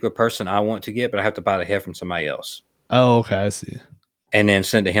one particular person I want to get, but I have to buy the head from somebody else okay, I see. and then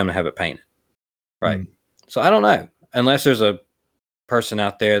send to him to have it painted. Right. So I don't know unless there's a person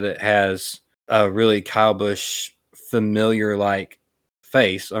out there that has a really Kyle Busch familiar like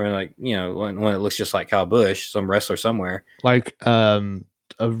face, or like, you know, when it looks just like Kyle Busch, some wrestler somewhere. Like a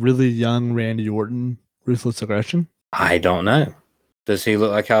really young Randy Orton, Ruthless Aggression. I don't know. Does he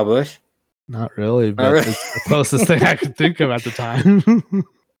look like Kyle Busch? Not really, but really? it's the closest thing I could think of at the time.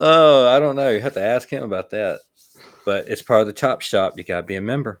 Oh, I don't know. You have to ask him about that. But it's part of the Chop Shop. You gotta be a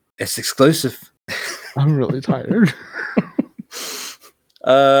member. It's exclusive. I'm really tired.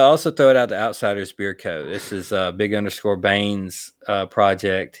 Also throw it out to Outsiders Beer Co. This is Big_Bane's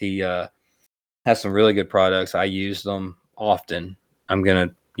project. He has some really good products. I use them often. I'm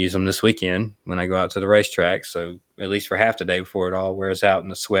gonna use them this weekend when I go out to the racetrack. So at least for half the day before it all wears out in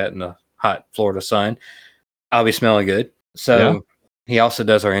the sweat and the hot Florida sun, I'll be smelling good. So he also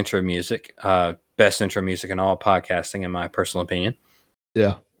does our intro music. Best intro music in all podcasting, in my personal opinion.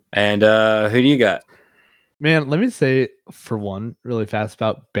 Yeah. And who do you got? Man, let me say for one really fast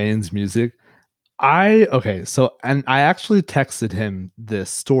about Bane's music. I actually texted him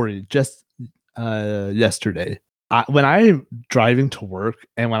this story just yesterday. When I'm driving to work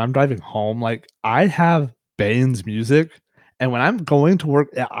and when I'm driving home, like I have Bane's music, and when I'm going to work,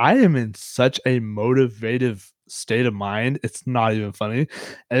 I am in such a motivative state of mind. It's not even funny.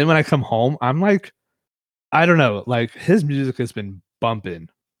 And then when I come home, I'm like, I don't know, like his music has been bumping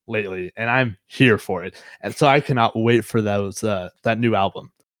lately, and I'm here for it. And so I cannot wait for that new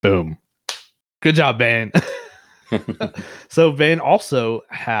album. Boom. Good job, Bane. So Bane also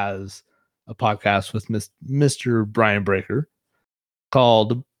has a podcast with Mr. Brian Breaker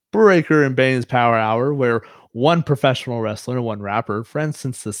called Breaker and Bane's Power Hour, where one professional wrestler and one rapper, friends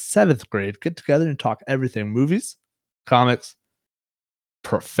since the 7th grade, get together and talk everything movies, comics,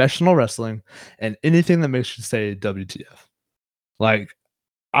 professional wrestling, and anything that makes you say WTF. Like,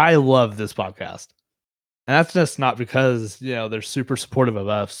 I love this podcast. And that's just not because, you know, they're super supportive of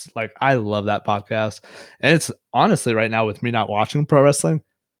us. Like, I love that podcast. And it's honestly right now, with me not watching pro wrestling,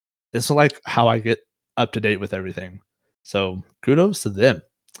 it's like how I get up to date with everything. So kudos to them.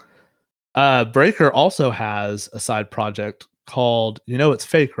 Breaker also has a side project called You Know It's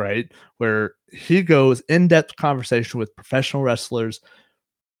Fake, Right? Where he goes in-depth conversation with professional wrestlers,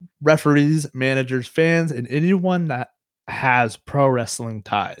 referees, managers, fans, and anyone that has pro wrestling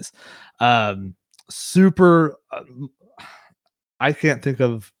ties. I can't think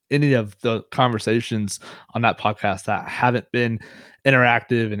of any of the conversations on that podcast that haven't been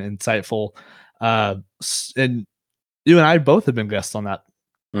interactive and insightful. And you and I both have been guests on that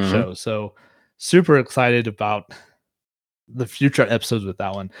show, so super excited about the future episodes with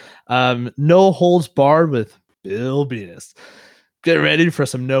that one. No Holds Barred with Bill Venus. Get ready for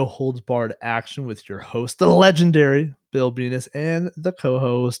some no holds barred action with your host, the legendary Bill Venus, and the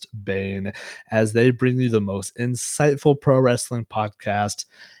co-host Bane, as they bring you the most insightful pro wrestling podcast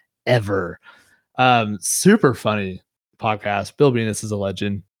ever. Super funny podcast. Bill Venus is a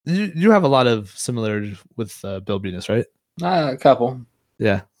legend. You have a lot of similarities with Bill Venus, right? A couple.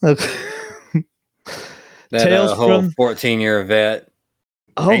 Yeah. That Tales whole from 14-year vet,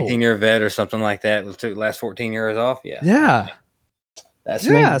 oh 18-year vet, or something like that. Took the last 14 years off. yeah. That's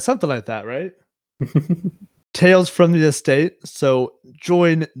Yeah, me. something like that, right? Tales from the Estate. So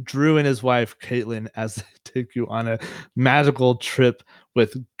join Drew and his wife Caitlin as they take you on a magical trip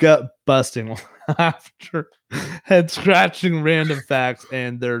with gut-busting laughter, head-scratching random facts,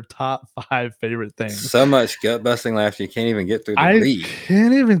 and their top 5 favorite things. So much gut busting laughter you can't even get through the I read.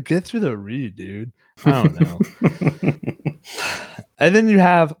 can't even get through the read, dude. I don't know. And then you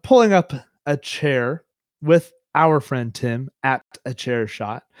have Pulling Up a Chair with our friend Tim at A Chair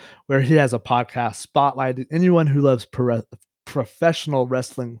Shot, where he has a podcast spotlighting anyone who loves professional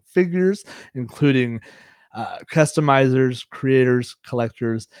wrestling figures, including customizers, creators,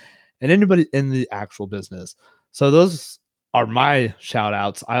 collectors, and anybody in the actual business. So those are my shout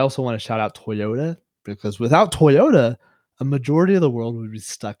outs. I also want to shout out Toyota, because without Toyota, a majority of the world would be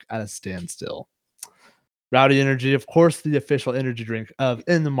stuck at a standstill. Rowdy Energy, of course, the official energy drink of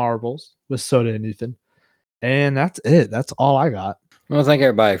In the Marbles with Soda and Ethan. And that's it. That's all I got. Well, thank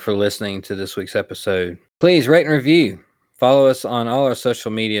everybody for listening to this week's episode. Please rate and review. Follow us on all our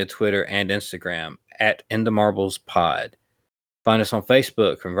social media, Twitter and Instagram at In the Marbles Pod. Find us on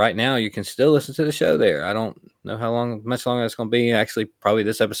Facebook, and right now you can still listen to the show there. I don't know much longer it's going to be. Actually, probably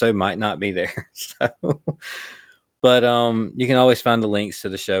this episode might not be there. But you can always find the links to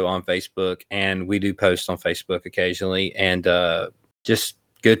the show on Facebook, and we do post on Facebook occasionally, and just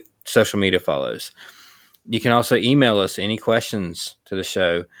good social media follows. You can also email us any questions to the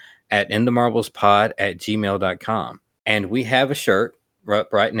show at inthemarblespod@gmail.com. And we have a shirt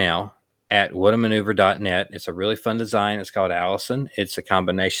right now at whatamaneuver.net. It's a really fun design. It's called Allison. It's a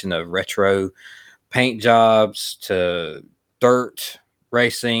combination of retro paint jobs to dirt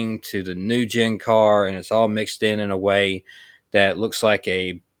racing to the new gen car, and it's all mixed in a way that looks like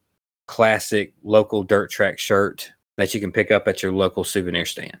a classic local dirt track shirt that you can pick up at your local souvenir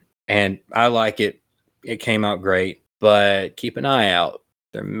stand. And I like it. It came out great, but keep an eye out.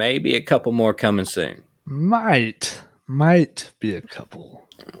 There may be a couple more coming soon. Might be a couple.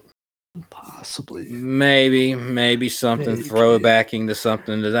 Possibly. Maybe something throwbacking to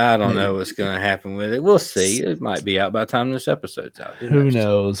something that I don't know what's going to happen with it. We'll see. It might be out by the time this episode's out. Who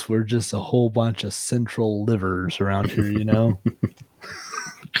knows? We're just a whole bunch of central livers around here, you know?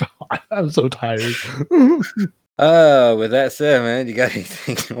 God, I'm so tired. With that said, man, you got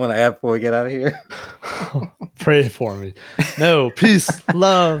anything you want to add before we get out of here? Pray for me. No, peace,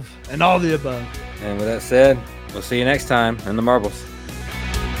 love, and all the above. And with that said, we'll see you next time in the Marbles.